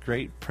 that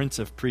great prince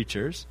of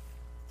preachers,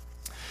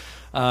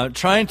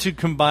 trying to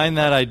combine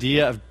that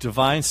idea of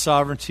divine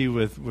sovereignty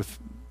with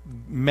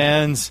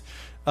man's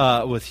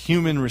with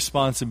human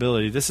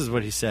responsibility. This is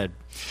what he said.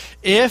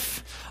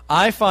 If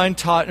I find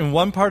taught in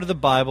one part of the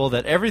Bible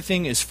that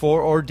everything is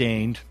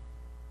foreordained,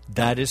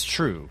 that is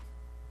true.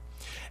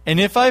 And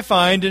if I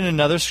find in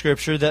another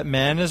scripture that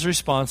man is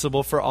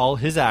responsible for all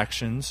his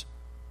actions,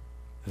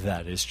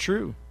 that is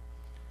true.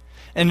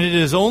 And it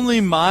is only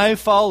my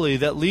folly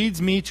that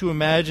leads me to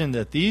imagine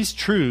that these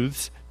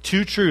truths,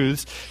 two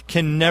truths,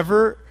 can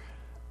never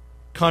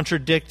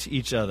contradict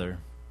each other.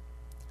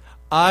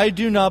 I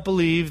do not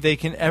believe they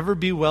can ever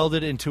be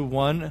welded into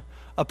one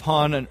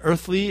upon an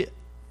earthly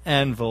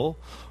anvil,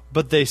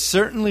 but they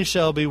certainly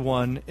shall be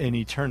one in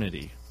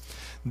eternity.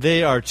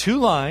 They are two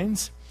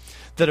lines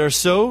that are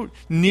so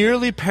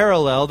nearly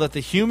parallel that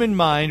the human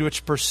mind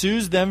which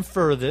pursues them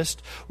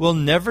furthest will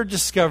never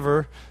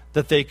discover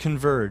that they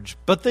converge.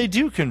 But they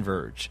do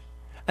converge,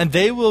 and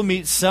they will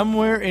meet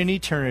somewhere in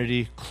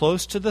eternity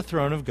close to the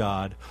throne of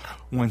God,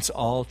 whence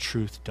all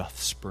truth doth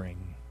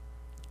spring.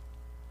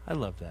 I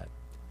love that.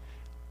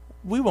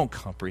 We won't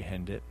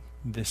comprehend it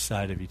this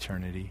side of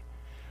eternity,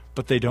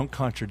 but they don't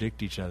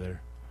contradict each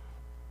other.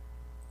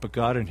 But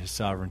God in his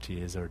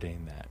sovereignty has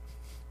ordained that.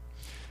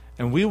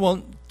 And we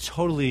won't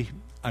totally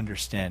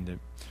understand it.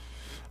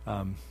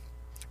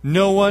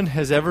 No one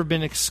has ever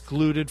been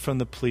excluded from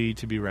the plea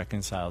to be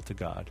reconciled to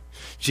God.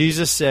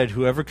 Jesus said,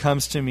 whoever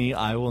comes to me,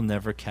 I will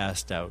never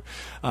cast out.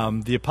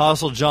 The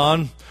Apostle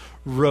John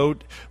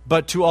wrote,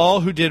 but to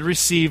all who did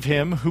receive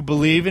him, who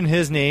believe in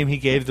his name, he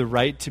gave the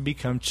right to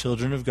become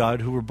children of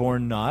God, who were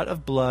born not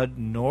of blood,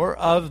 nor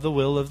of the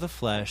will of the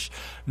flesh,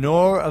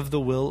 nor of the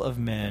will of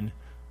men,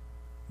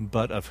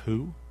 but of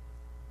who?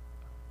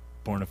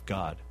 Born of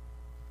God.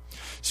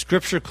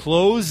 Scripture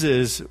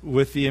closes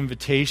with the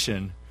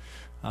invitation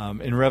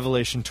in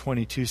Revelation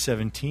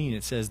 22:17.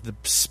 It says, the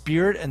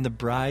Spirit and the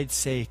bride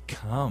say,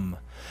 come.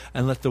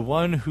 And let the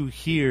one who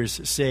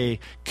hears say,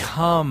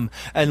 come.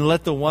 And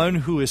let the one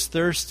who is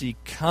thirsty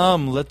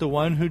come. Let the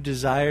one who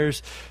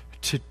desires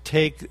to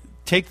take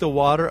the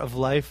water of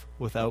life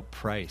without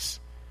price.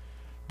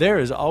 There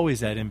is always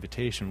that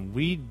invitation.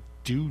 We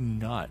do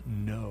not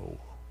know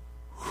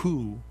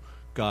who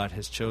God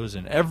has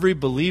chosen. Every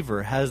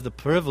believer has the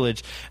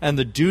privilege and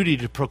the duty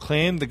to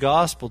proclaim the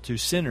gospel to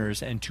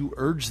sinners and to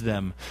urge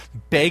them,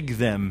 beg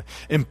them,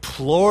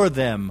 implore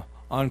them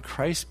on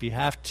Christ's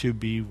behalf to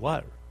be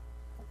what?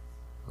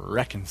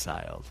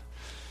 Reconciled.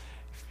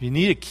 If you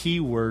need a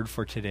key word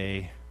for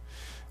today,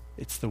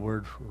 it's the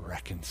word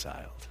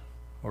reconciled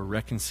or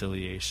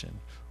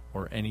reconciliation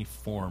or any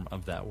form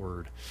of that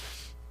word.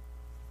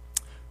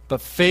 But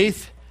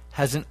faith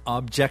has an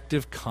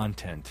objective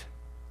content.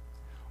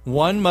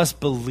 One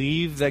must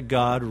believe that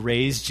God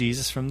raised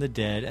Jesus from the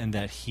dead and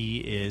that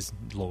he is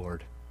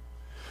Lord.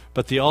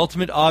 But the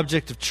ultimate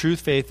object of true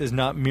faith is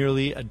not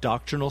merely a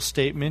doctrinal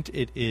statement,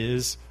 it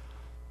is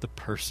the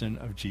person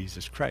of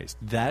Jesus Christ.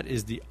 That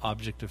is the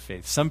object of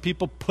faith. Some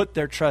people put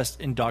their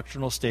trust in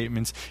doctrinal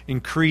statements,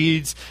 in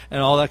creeds,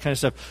 and all that kind of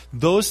stuff.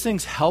 Those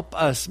things help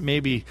us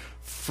maybe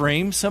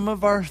frame some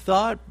of our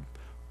thought,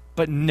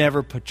 but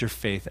never put your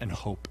faith and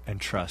hope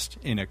and trust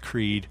in a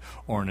creed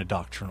or in a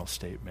doctrinal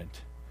statement.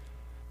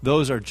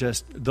 Those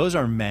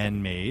are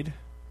man-made.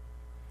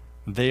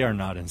 They are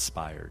not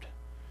inspired.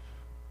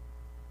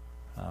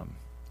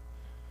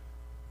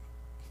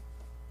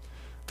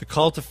 The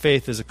call to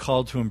faith is a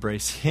call to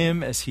embrace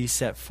him as he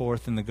set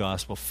forth in the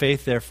gospel.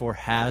 Faith, therefore,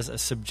 has a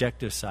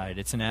subjective side.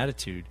 It's an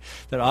attitude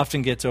that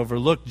often gets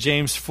overlooked.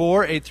 James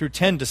 4, 8 through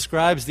 10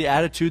 describes the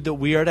attitude that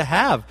we are to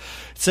have.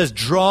 It says,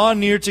 draw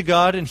near to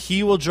God and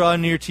he will draw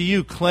near to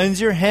you. Cleanse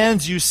your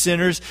hands, you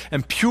sinners,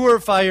 and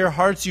purify your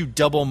hearts, you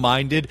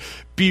double-minded.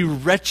 Be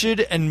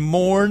wretched and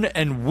mourn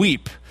and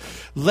weep.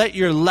 Let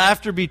your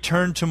laughter be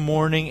turned to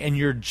mourning and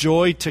your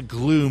joy to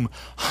gloom.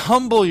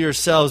 Humble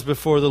yourselves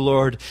before the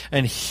Lord,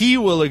 and he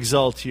will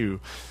exalt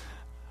you.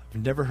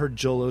 I've never heard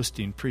Joel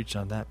Osteen preach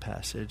on that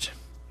passage.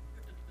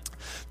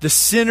 The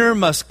sinner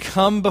must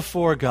come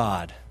before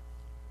God.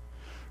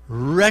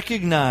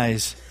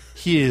 Recognize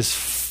he is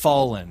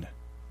fallen.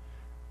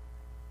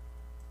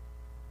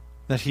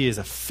 That he is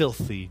a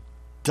filthy,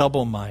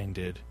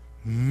 double-minded,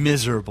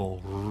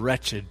 miserable,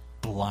 wretched,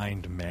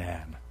 blind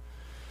man.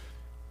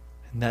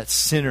 And that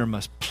sinner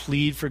must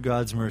plead for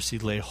God's mercy,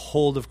 lay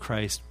hold of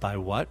Christ by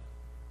what?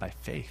 By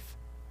faith.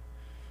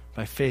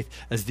 By faith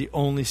as the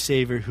only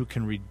Savior who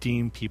can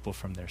redeem people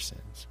from their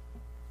sins.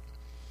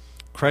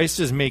 Christ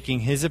is making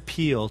his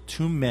appeal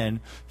to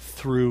men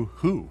through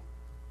who?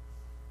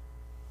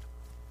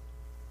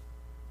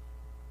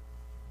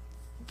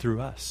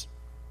 Through us.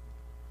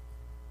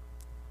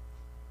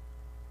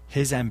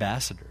 His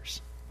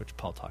ambassadors, which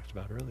Paul talked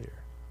about earlier.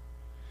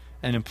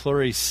 And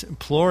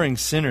imploring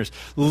sinners.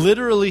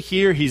 Literally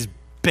here, he's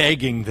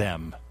begging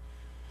them.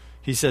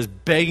 He says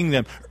begging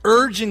them,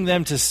 urging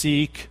them to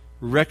seek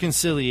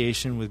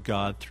reconciliation with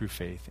God through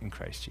faith in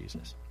Christ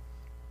Jesus.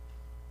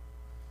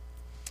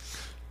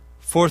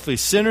 Fourthly,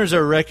 sinners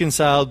are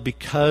reconciled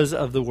because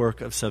of the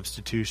work of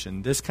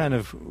substitution. This kind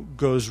of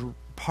goes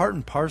part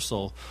and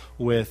parcel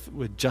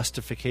with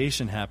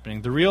justification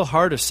happening. The real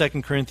heart of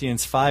 2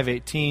 Corinthians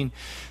 5:18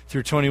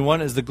 through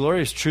 21 is the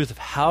glorious truth of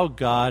how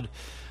God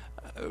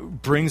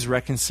brings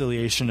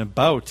reconciliation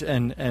about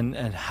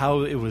and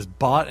how it was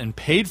bought and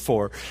paid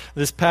for.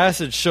 This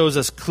passage shows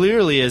us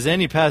clearly, as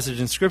any passage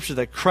in Scripture,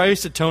 that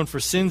Christ atoned for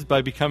sins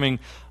by becoming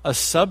a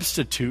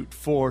substitute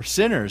for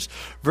sinners.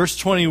 Verse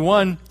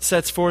 21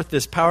 sets forth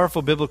this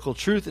powerful biblical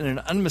truth in an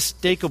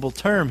unmistakable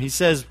term. He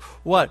says,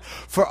 what?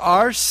 For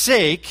our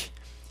sake,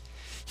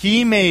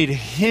 he made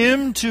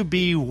him to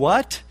be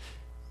what?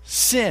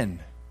 Sin.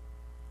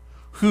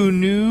 Who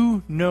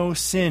knew no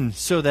sin,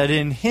 so that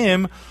in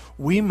him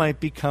we might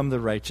become the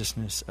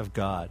righteousness of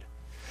God.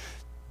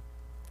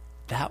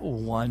 That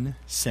one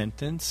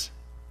sentence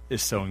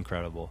is so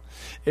incredible.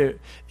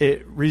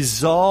 It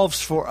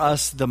resolves for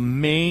us the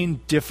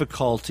main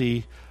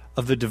difficulty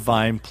of the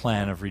divine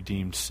plan of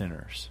redeemed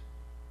sinners.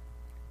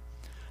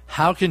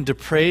 How can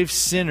depraved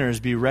sinners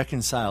be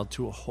reconciled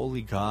to a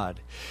holy God?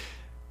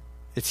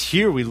 It's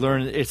here we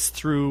learn it's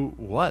through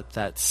what?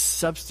 That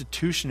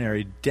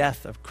substitutionary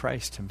death of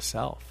Christ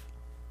himself.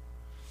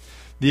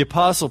 The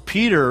Apostle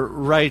Peter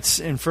writes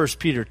in 1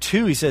 Peter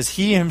 2, he says,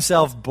 he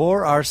himself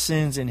bore our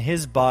sins in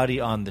his body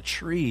on the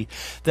tree,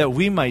 that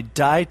we might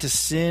die to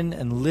sin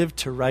and live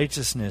to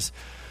righteousness.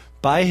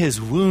 By his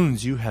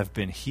wounds you have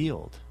been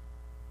healed.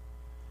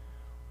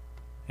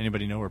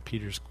 Anybody know where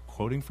Peter's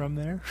quoting from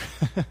there?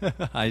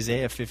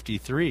 Isaiah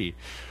 53.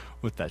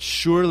 With that,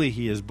 surely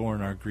he has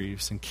borne our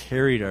griefs and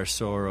carried our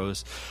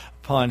sorrows.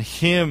 Upon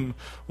him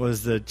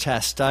was the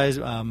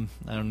chastisement.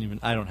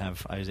 I don't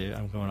have Isaiah.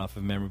 I'm going off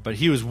of memory. But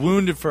he was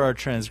wounded for our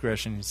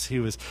transgressions. He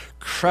was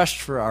crushed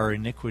for our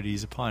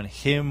iniquities. Upon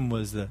him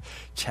was the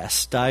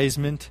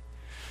chastisement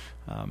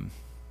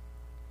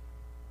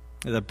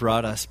that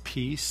brought us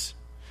peace.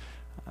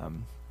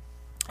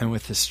 And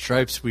with his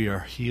stripes we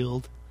are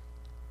healed.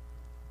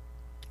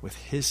 With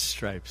his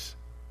stripes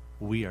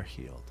we are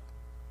healed.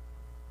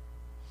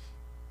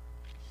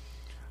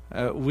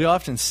 We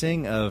often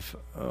sing of,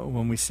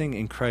 when we sing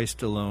in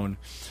Christ alone,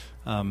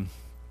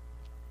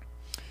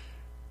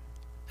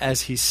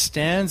 as he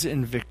stands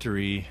in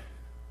victory,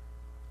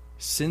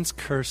 sin's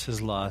curse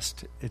has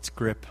lost its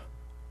grip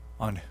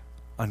on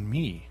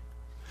me.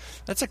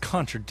 That's a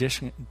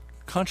contradiction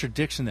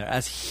there.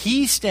 As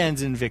he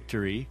stands in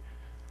victory,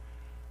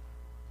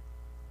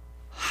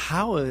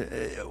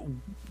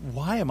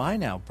 why am I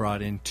now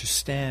brought in to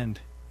stand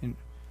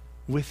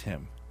with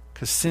him?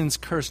 because sin's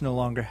curse no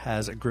longer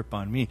has a grip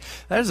on me.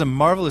 That is a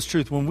marvelous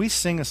truth. When we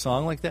sing a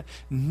song like that,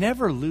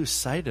 never lose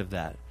sight of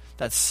that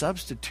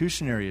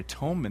substitutionary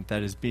atonement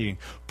that is being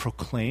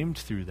proclaimed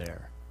through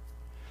there.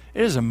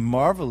 It is a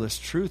marvelous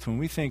truth when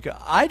we think,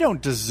 I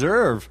don't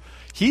deserve,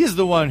 he is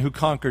the one who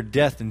conquered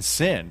death and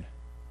sin.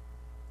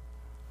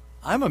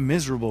 I'm a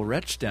miserable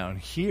wretch down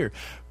here.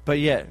 But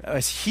yet,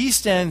 as he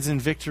stands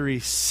in victory,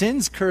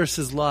 sin's curse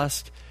has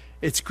lost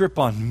its grip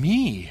on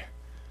me.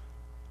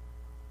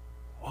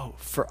 Whoa,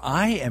 for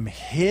I am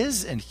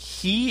his and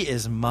he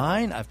is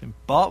mine. I've been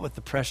bought with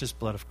the precious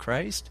blood of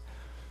Christ.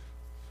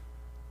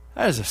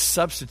 That is a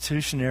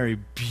substitutionary,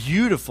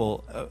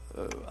 beautiful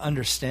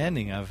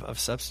understanding of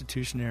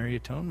substitutionary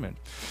atonement.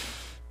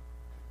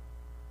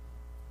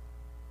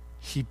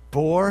 He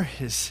bore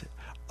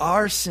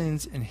our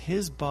sins in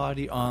his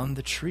body on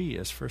the tree,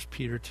 as 1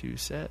 Peter 2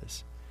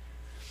 says.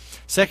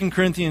 2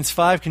 Corinthians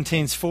 5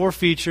 contains 4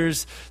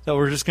 features that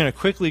we're just going to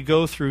quickly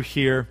go through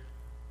here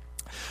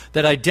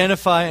that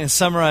identify and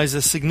summarize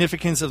the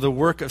significance of the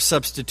work of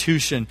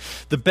substitution.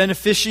 The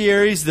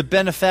beneficiaries, the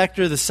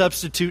benefactor, the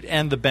substitute,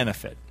 and the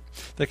benefit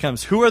that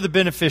comes. Who are the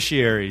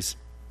beneficiaries?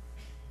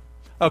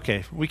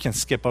 Okay, we can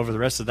skip over the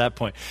rest of that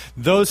point.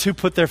 Those who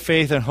put their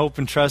faith and hope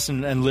and trust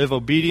and live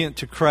obedient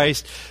to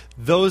Christ,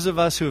 those of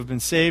us who have been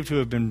saved, who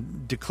have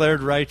been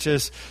declared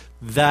righteous,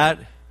 that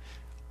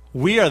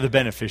we are the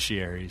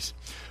beneficiaries.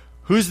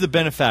 Who's the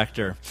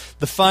benefactor?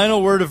 The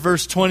final word of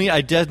verse 20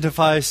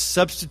 identifies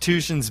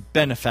substitution's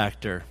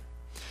benefactor.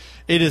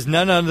 It is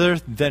none other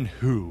than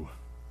who?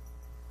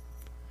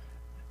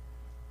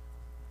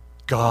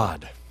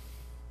 God.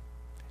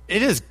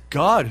 It is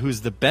God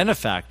who's the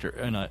benefactor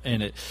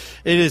in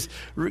it.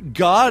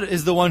 God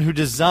is the one who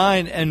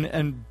designed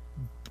and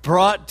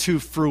brought to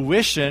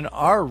fruition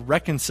our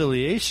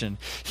reconciliation.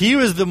 He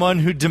was the one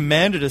who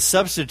demanded a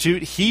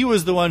substitute. He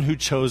was the one who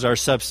chose our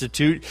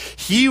substitute.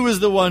 He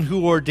was the one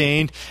who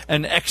ordained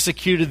and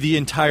executed the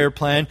entire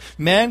plan.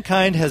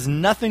 Mankind has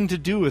nothing to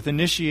do with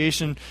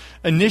initiating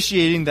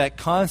that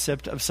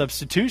concept of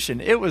substitution.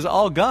 It was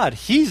all God.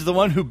 He's the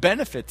one who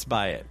benefits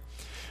by it.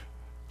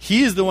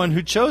 He is the one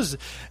who chose.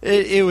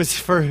 It was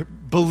for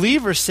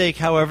believers' sake,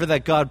 however,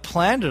 that God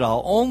planned it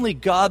all. Only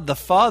God the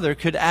Father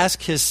could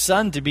ask his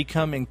Son to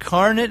become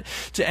incarnate,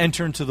 to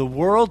enter into the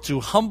world,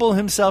 to humble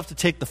himself, to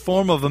take the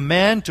form of a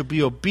man, to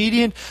be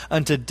obedient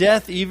unto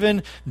death,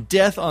 even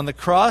death on the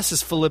cross,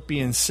 as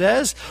Philippians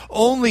says.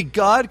 Only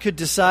God could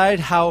decide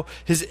how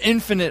his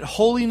infinite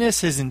holiness,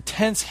 his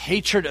intense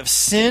hatred of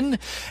sin,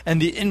 and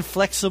the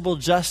inflexible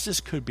justice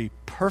could be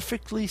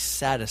perfectly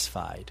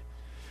satisfied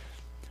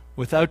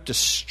without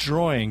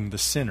destroying the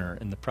sinner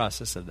in the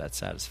process of that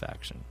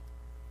satisfaction.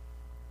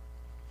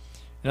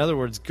 In other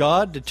words,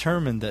 God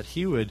determined that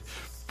he would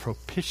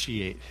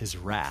propitiate his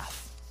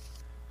wrath.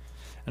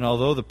 And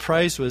although the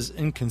price was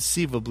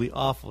inconceivably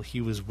awful, he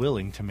was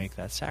willing to make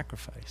that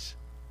sacrifice.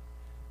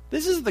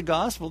 This is the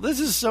gospel. This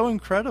is so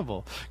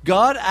incredible.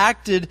 God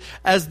acted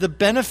as the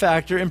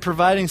benefactor in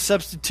providing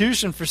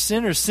substitution for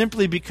sinners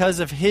simply because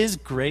of his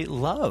great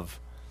love.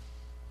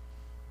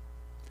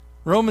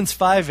 Romans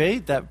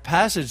 5:8, that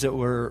passage that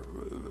we're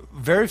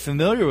very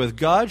familiar with,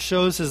 God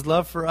shows his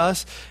love for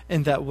us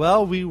in that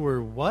while we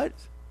were what?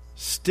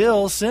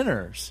 Still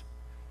sinners.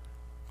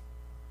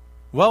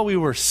 While we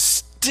were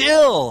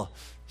still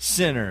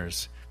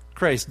sinners,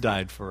 Christ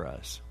died for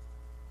us.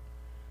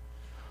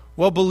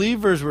 While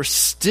believers were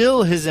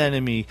still his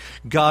enemy,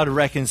 God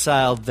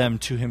reconciled them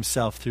to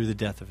himself through the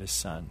death of his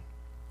Son.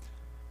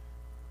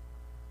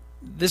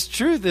 This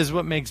truth is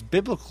what makes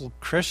biblical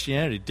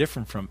Christianity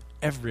different from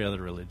every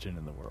other religion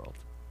in the world.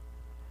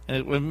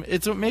 And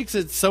it's what makes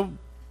it so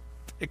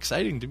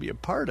exciting to be a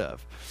part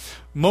of.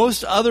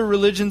 Most other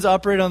religions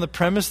operate on the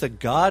premise that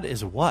God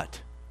is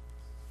what?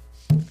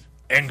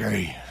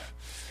 Angry.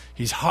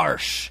 He's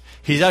harsh.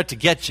 He's out to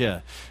get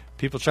you.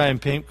 People try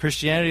and paint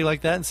Christianity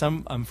like that,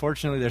 and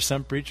unfortunately, there's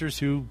some preachers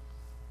who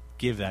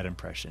give that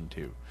impression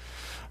too.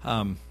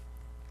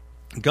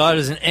 God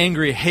is an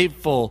angry,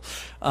 hateful,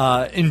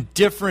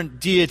 indifferent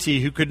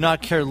deity who could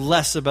not care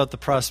less about the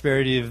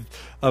prosperity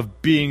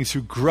of beings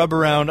who grub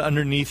around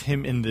underneath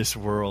him in this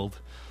world.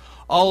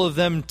 All of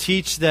them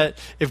teach that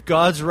if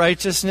God's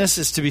righteousness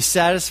is to be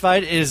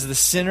satisfied, it is the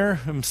sinner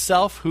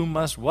himself who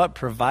must what?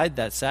 Provide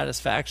that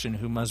satisfaction,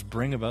 who must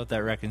bring about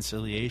that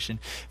reconciliation.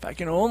 If I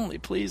can only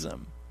please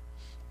him.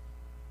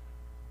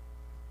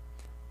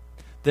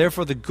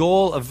 Therefore, the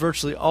goal of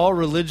virtually all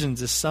religions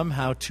is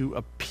somehow to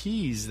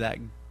appease that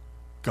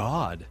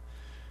God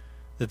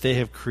that they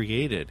have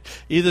created.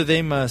 Either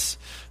they must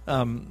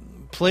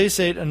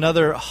placate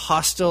another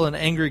hostile and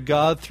angry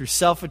God through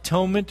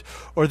self-atonement,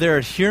 or their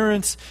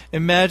adherents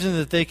imagine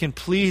that they can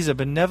please a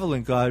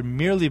benevolent God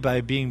merely by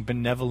being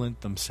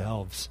benevolent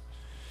themselves.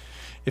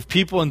 If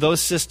people in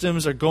those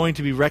systems are going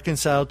to be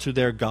reconciled to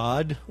their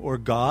God or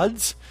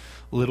gods,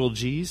 little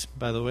g's,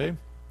 by the way,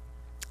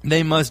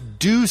 they must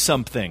do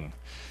something.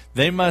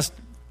 They must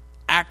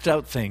act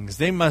out things.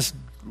 They must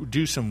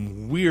do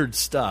some weird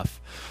stuff.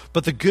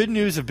 But the good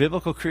news of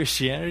biblical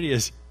Christianity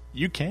is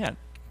you can't.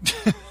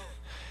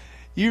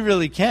 You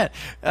really can't.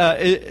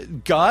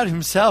 God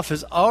himself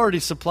has already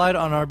supplied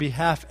on our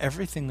behalf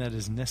everything that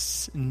is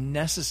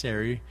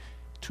necessary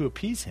to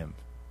appease him.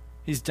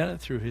 He's done it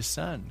through his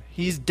Son.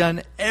 He's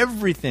done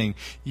everything.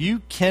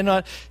 You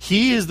cannot.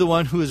 He is the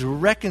one who has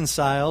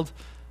reconciled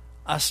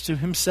us to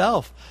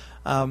himself.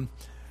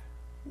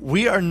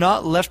 We are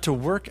not left to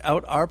work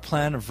out our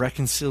plan of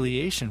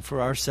reconciliation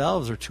for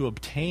ourselves or to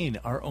obtain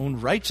our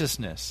own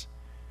righteousness.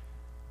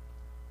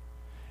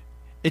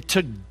 It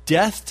took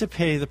death to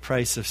pay the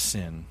price of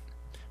sin,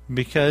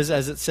 because,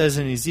 as it says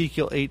in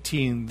Ezekiel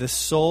 18, the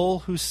soul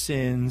who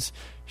sins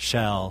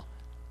shall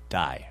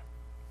die.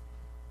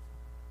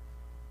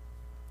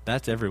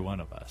 That's every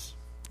one of us.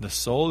 The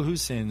soul who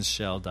sins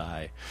shall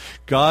die.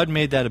 God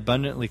made that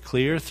abundantly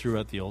clear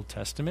throughout the Old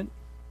Testament.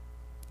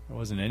 There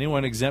wasn't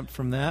anyone exempt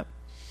from that.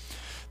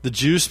 The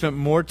Jews spent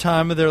more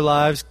time of their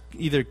lives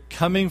either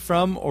coming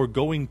from or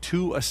going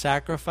to a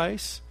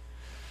sacrifice.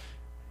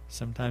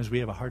 Sometimes we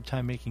have a hard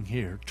time making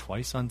here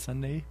twice on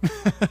Sunday.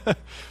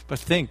 But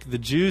think, the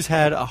Jews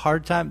had a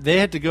hard time.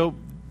 They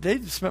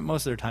spent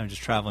most of their time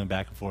just traveling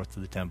back and forth to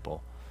the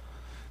temple.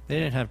 They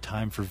didn't have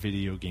time for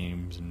video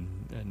games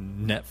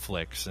and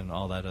Netflix and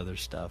all that other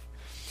stuff.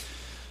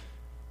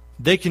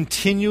 They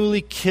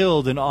continually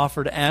killed and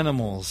offered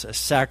animals as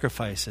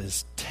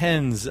sacrifices,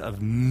 tens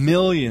of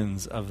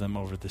millions of them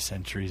over the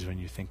centuries when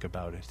you think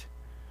about it.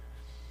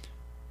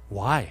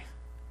 Why?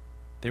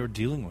 They were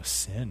dealing with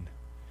sin.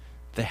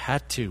 They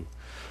had to.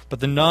 But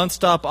the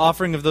nonstop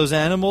offering of those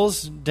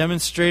animals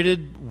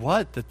demonstrated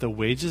what? That the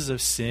wages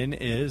of sin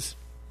is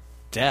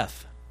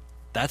death.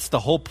 That's the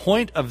whole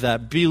point of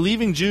that.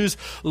 Believing Jews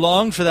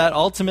longed for that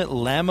ultimate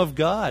Lamb of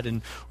God.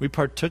 And we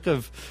partook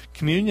of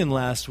communion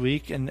last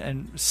week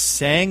and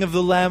sang of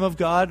the Lamb of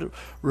God,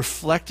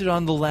 reflected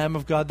on the Lamb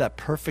of God, that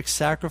perfect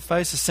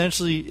sacrifice.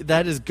 Essentially,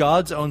 that is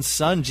God's own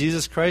Son,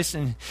 Jesus Christ,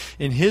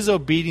 in his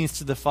obedience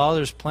to the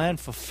Father's plan,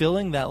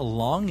 fulfilling that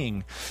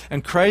longing.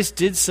 And Christ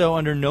did so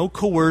under no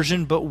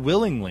coercion, but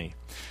willingly.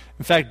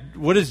 In fact,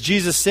 what does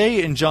Jesus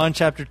say in John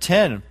chapter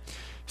 10?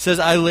 It says,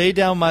 I lay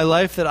down my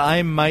life that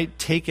I might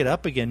take it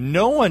up again.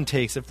 No one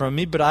takes it from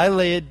me, but I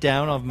lay it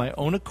down of my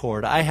own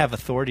accord. I have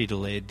authority to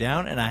lay it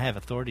down, and I have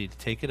authority to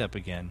take it up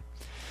again.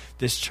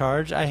 This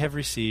charge I have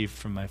received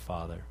from my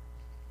Father.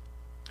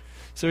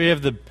 So we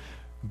have the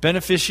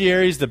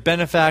beneficiaries, the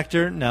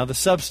benefactor, now the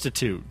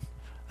substitute.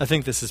 I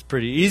think this is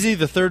pretty easy.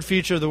 The third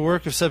feature of the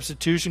work of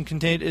substitution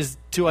contained is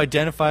to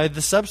identify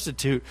the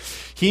substitute.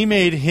 He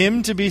made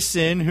him to be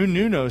sin who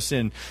knew no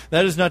sin.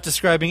 That is not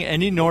describing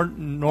any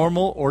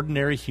normal,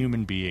 ordinary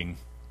human being.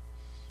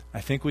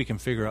 I think we can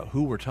figure out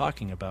who we're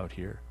talking about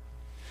here.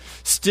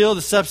 Still,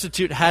 the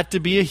substitute had to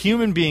be a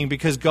human being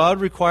because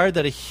God required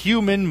that a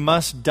human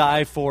must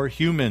die for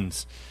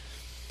humans.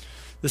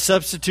 The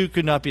substitute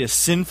could not be a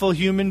sinful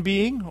human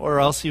being, or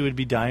else he would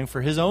be dying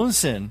for his own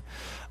sin.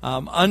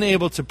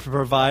 Unable to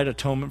provide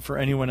atonement for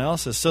anyone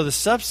else's. So the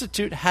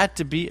substitute had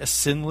to be a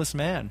sinless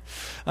man.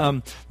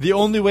 The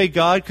only way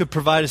God could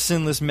provide a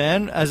sinless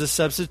man as a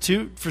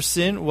substitute for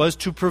sin was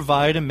to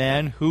provide a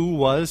man who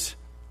was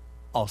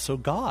also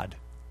God.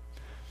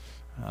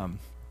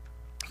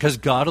 Because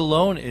God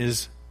alone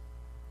is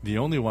the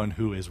only one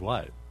who is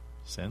what?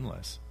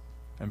 Sinless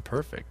and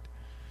perfect.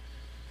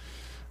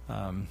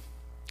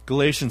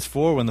 Galatians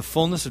 4, when the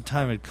fullness of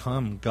time had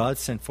come, God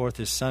sent forth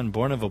his Son,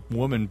 born of a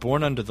woman,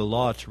 born under the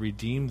law, to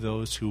redeem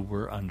those who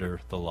were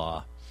under the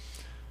law.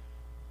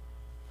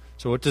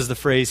 So what does the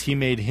phrase, he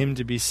made him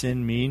to be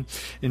sin, mean?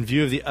 In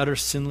view of the utter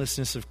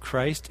sinlessness of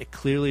Christ, it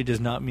clearly does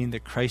not mean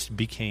that Christ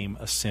became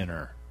a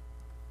sinner.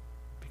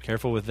 Be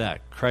careful with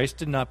that. Christ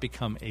did not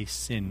become a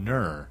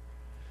sinner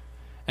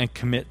and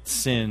commit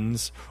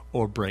sins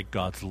or break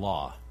God's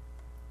law.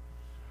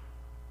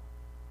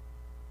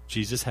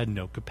 Jesus had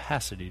no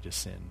capacity to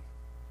sin.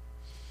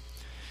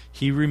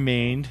 He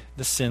remained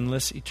the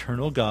sinless,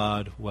 eternal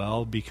God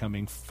while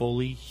becoming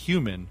fully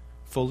human,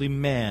 fully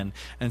man,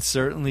 and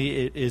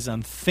certainly it is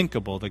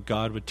unthinkable that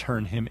God would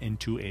turn him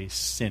into a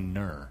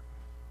sinner.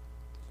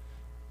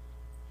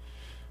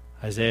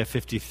 Isaiah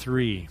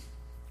 53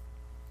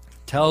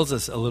 tells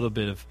us a little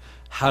bit of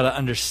how to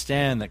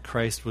understand that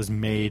Christ was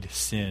made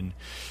sin.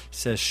 It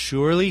says,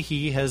 surely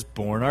he has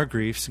borne our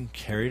griefs and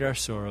carried our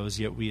sorrows,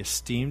 yet we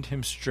esteemed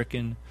him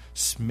stricken,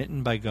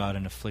 smitten by God,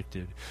 and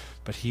afflicted.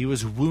 But he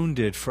was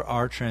wounded for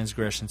our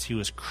transgressions. He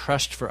was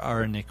crushed for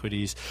our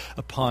iniquities.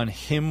 Upon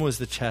him was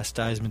the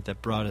chastisement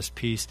that brought us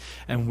peace,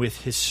 and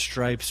with his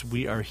stripes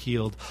we are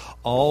healed.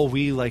 All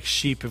we like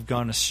sheep have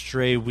gone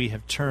astray. We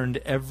have turned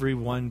every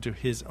one to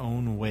his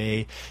own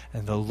way,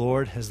 and the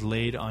Lord has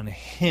laid on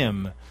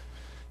him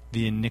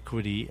the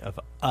iniquity of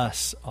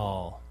us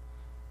all.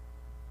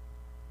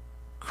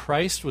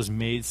 Christ was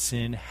made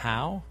sin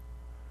how?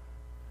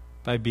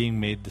 By being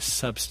made the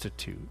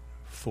substitute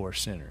for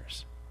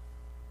sinners.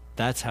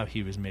 That's how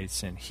he was made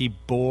sin. He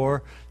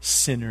bore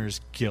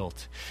sinners'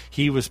 guilt.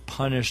 He was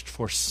punished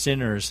for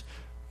sinners'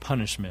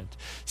 punishment.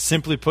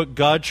 Simply put,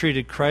 God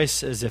treated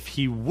Christ as if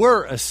he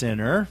were a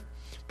sinner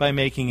by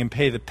making him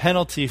pay the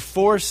penalty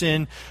for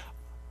sin,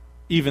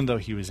 even though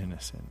he was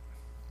innocent.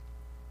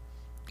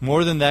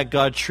 More than that,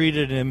 God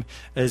treated him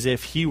as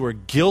if he were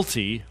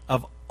guilty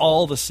of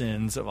all the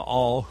sins of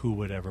all who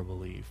would ever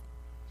believe.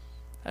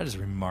 That is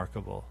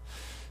remarkable.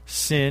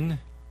 Sin,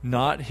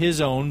 not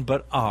his own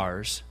but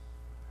ours,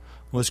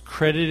 was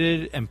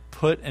credited and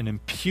put and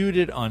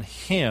imputed on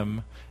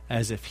him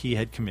as if he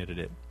had committed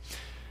it.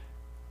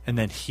 And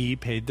then he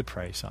paid the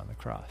price on the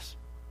cross.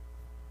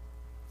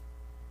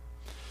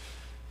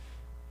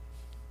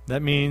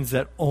 That means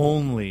that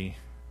the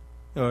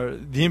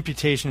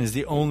imputation is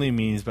the only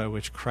means by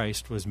which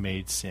Christ was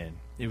made sin.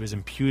 It was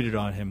imputed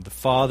on him. The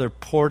Father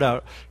poured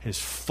out his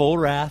full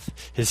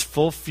wrath, his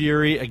full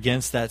fury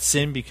against that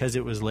sin because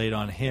it was laid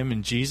on him,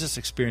 and Jesus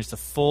experienced the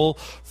full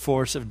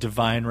force of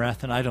divine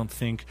wrath, and I don't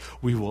think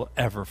we will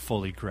ever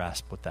fully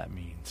grasp what that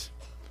means.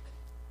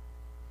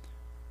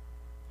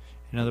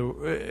 In other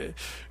words,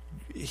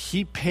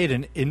 he paid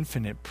an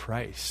infinite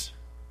price.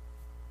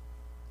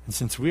 And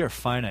since we are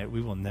finite,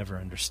 we will never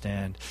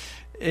understand.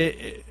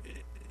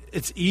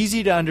 It's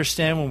easy to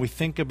understand when we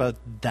think about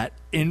that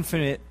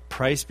infinite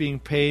price being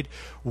paid,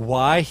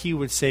 why he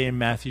would say in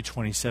Matthew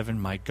 27,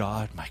 my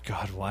God,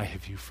 why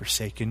have you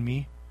forsaken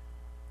me?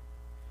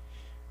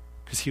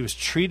 Because he was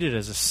treated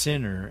as a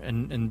sinner,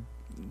 and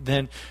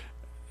then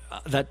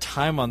that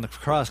time on the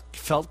cross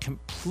felt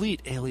complete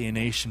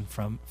alienation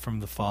from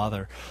the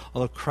Father.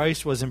 Although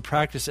Christ was in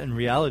practice and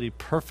reality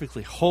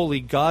perfectly holy,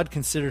 God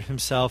considered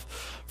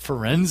himself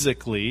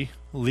forensically,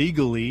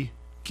 legally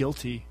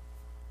guilty.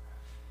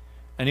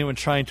 Anyone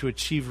trying to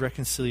achieve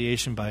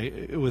reconciliation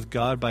with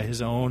God by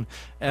his own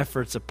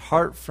efforts,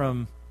 apart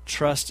from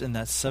trust in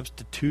that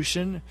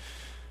substitution,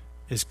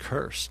 is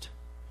cursed.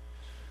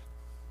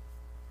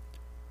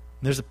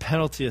 There's a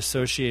penalty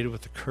associated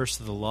with the curse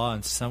of the law,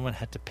 and someone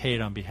had to pay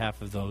it on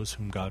behalf of those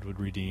whom God would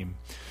redeem.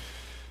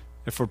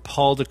 Therefore,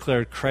 Paul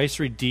declared, Christ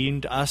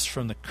redeemed us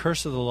from the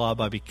curse of the law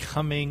by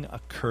becoming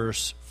a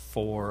curse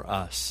for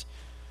us.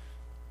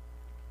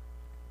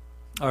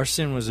 Our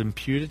sin was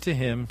imputed to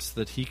him so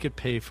that he could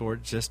pay for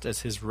it, just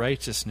as his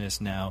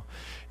righteousness now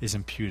is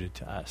imputed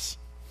to us.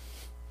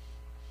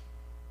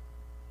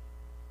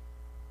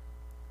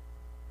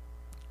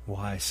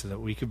 Why? So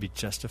that we could be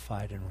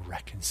justified and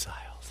reconciled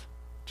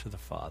to the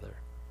Father.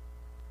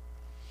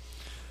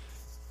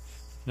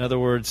 In other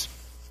words,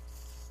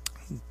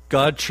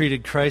 God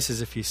treated Christ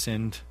as if he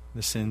sinned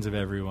the sins of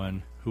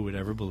everyone who would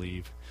ever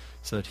believe,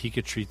 so that he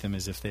could treat them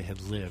as if they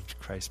had lived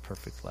Christ's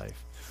perfect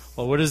life.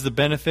 Well, what is the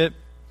benefit?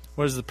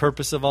 What is the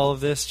purpose of all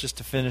of this? Just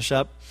to finish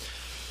up.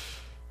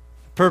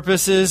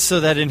 Purpose is so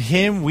that in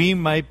him we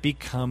might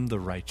become the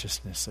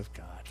righteousness of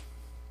God.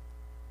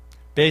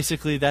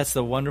 Basically, that's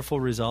the wonderful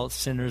result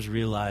sinners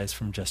realize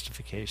from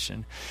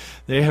justification.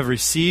 They have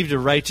received a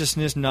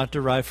righteousness not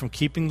derived from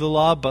keeping the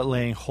law, but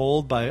laying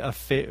hold by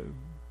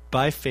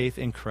faith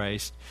in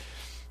Christ.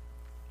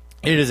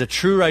 It is a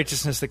true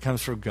righteousness that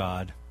comes from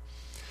God.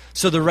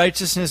 So the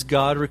righteousness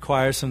God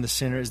requires from the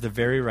sinner is the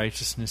very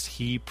righteousness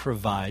he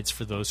provides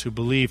for those who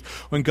believe.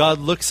 When God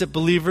looks at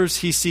believers,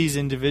 he sees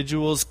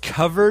individuals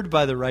covered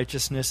by the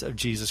righteousness of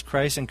Jesus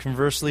Christ, and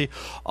conversely,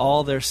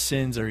 all their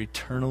sins are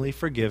eternally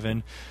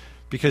forgiven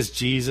because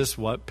Jesus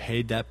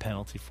paid that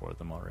penalty for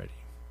them already.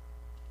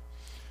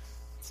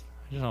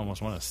 I just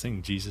almost want to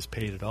sing Jesus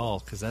Paid It All,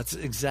 because that's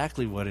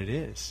exactly what it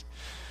is.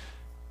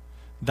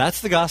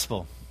 That's the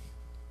gospel.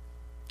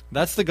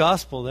 That's the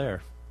gospel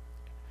there.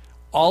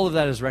 All of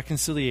that is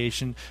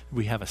reconciliation.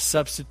 We have a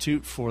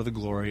substitute for the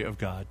glory of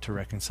God to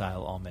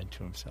reconcile all men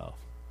to himself.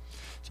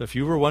 So if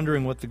you were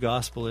wondering what the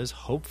gospel is,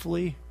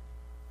 hopefully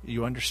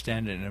you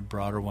understand it in a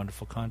broader,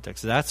 wonderful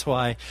context. That's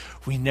why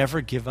we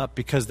never give up,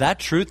 because that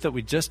truth that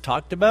we just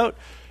talked about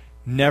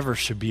never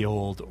should be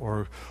old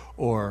or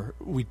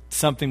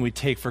something we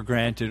take for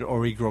granted or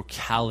we grow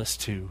callous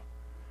to.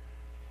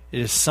 It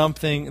is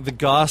something, the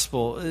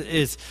gospel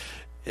is...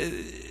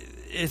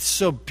 It's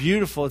so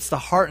beautiful. It's the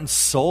heart and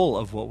soul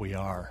of what we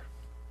are.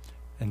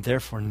 And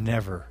therefore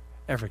never,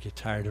 ever get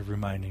tired of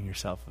reminding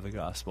yourself of the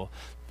gospel.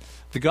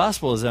 The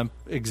gospel is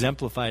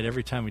exemplified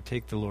every time we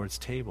take the Lord's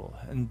table.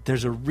 And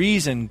there's a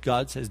reason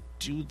God says,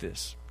 do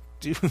this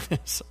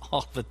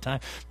all the time,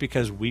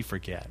 because we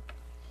forget.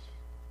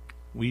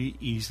 We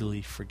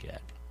easily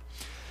forget.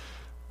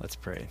 Let's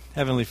pray.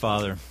 Heavenly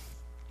Father,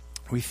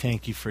 we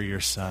thank you for your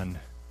Son.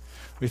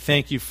 We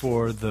thank you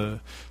for the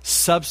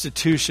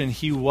substitution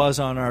he was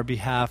on our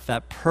behalf,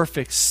 that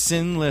perfect,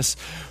 sinless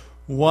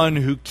one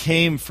who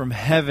came from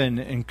heaven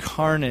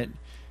incarnate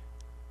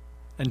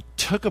and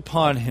took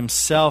upon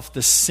himself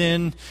the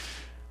sin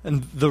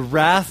and the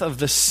wrath of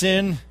the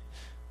sin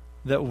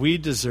that we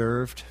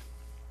deserved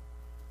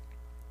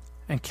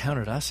and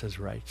counted us as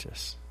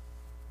righteous.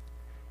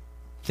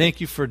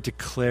 Thank you for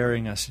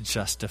declaring us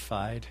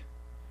justified,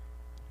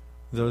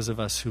 those of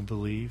us who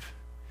believe.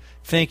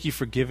 Thank you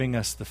for giving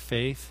us the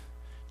faith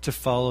to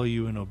follow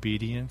you in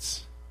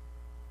obedience.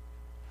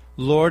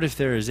 Lord, if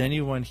there is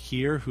anyone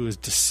here who has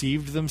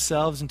deceived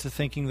themselves into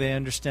thinking they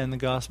understand the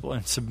gospel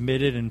and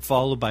submitted and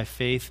followed by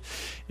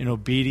faith in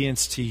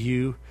obedience to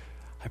you,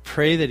 I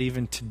pray that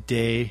even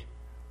today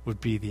would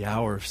be the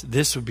hour.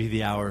 This would be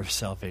the hour of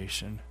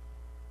salvation.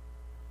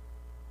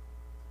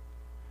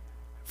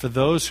 For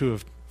those who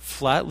have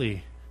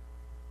flatly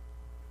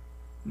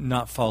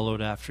not followed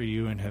after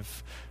you and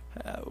have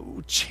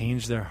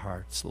changed their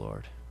hearts,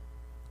 Lord,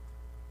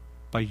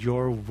 by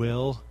your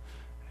will,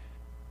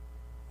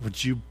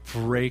 would you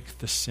break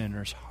the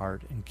sinner's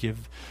heart and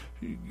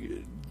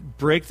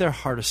break their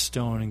heart of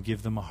stone and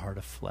give them a heart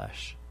of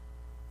flesh.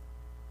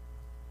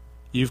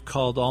 You've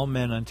called all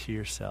men unto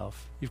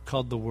yourself. You've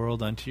called the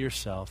world unto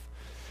yourself.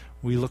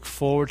 We look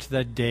forward to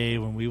that day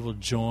when we will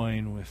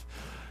join with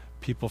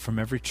people from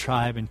every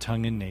tribe and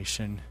tongue and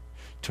nation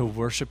to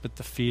worship at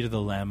the feet of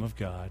the Lamb of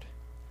God.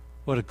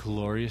 What a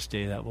glorious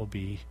day that will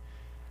be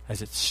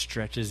as it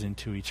stretches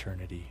into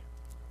eternity.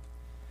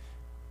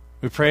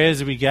 We pray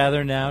as we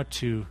gather now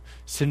to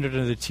sit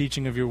under the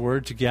teaching of your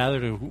word, to gather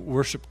to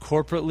worship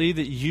corporately,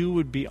 that you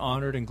would be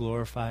honored and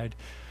glorified,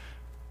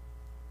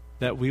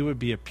 that we would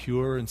be a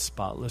pure and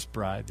spotless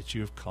bride that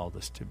you have called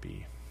us to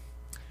be.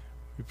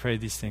 We pray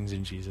these things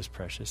in Jesus'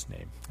 precious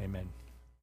name. Amen.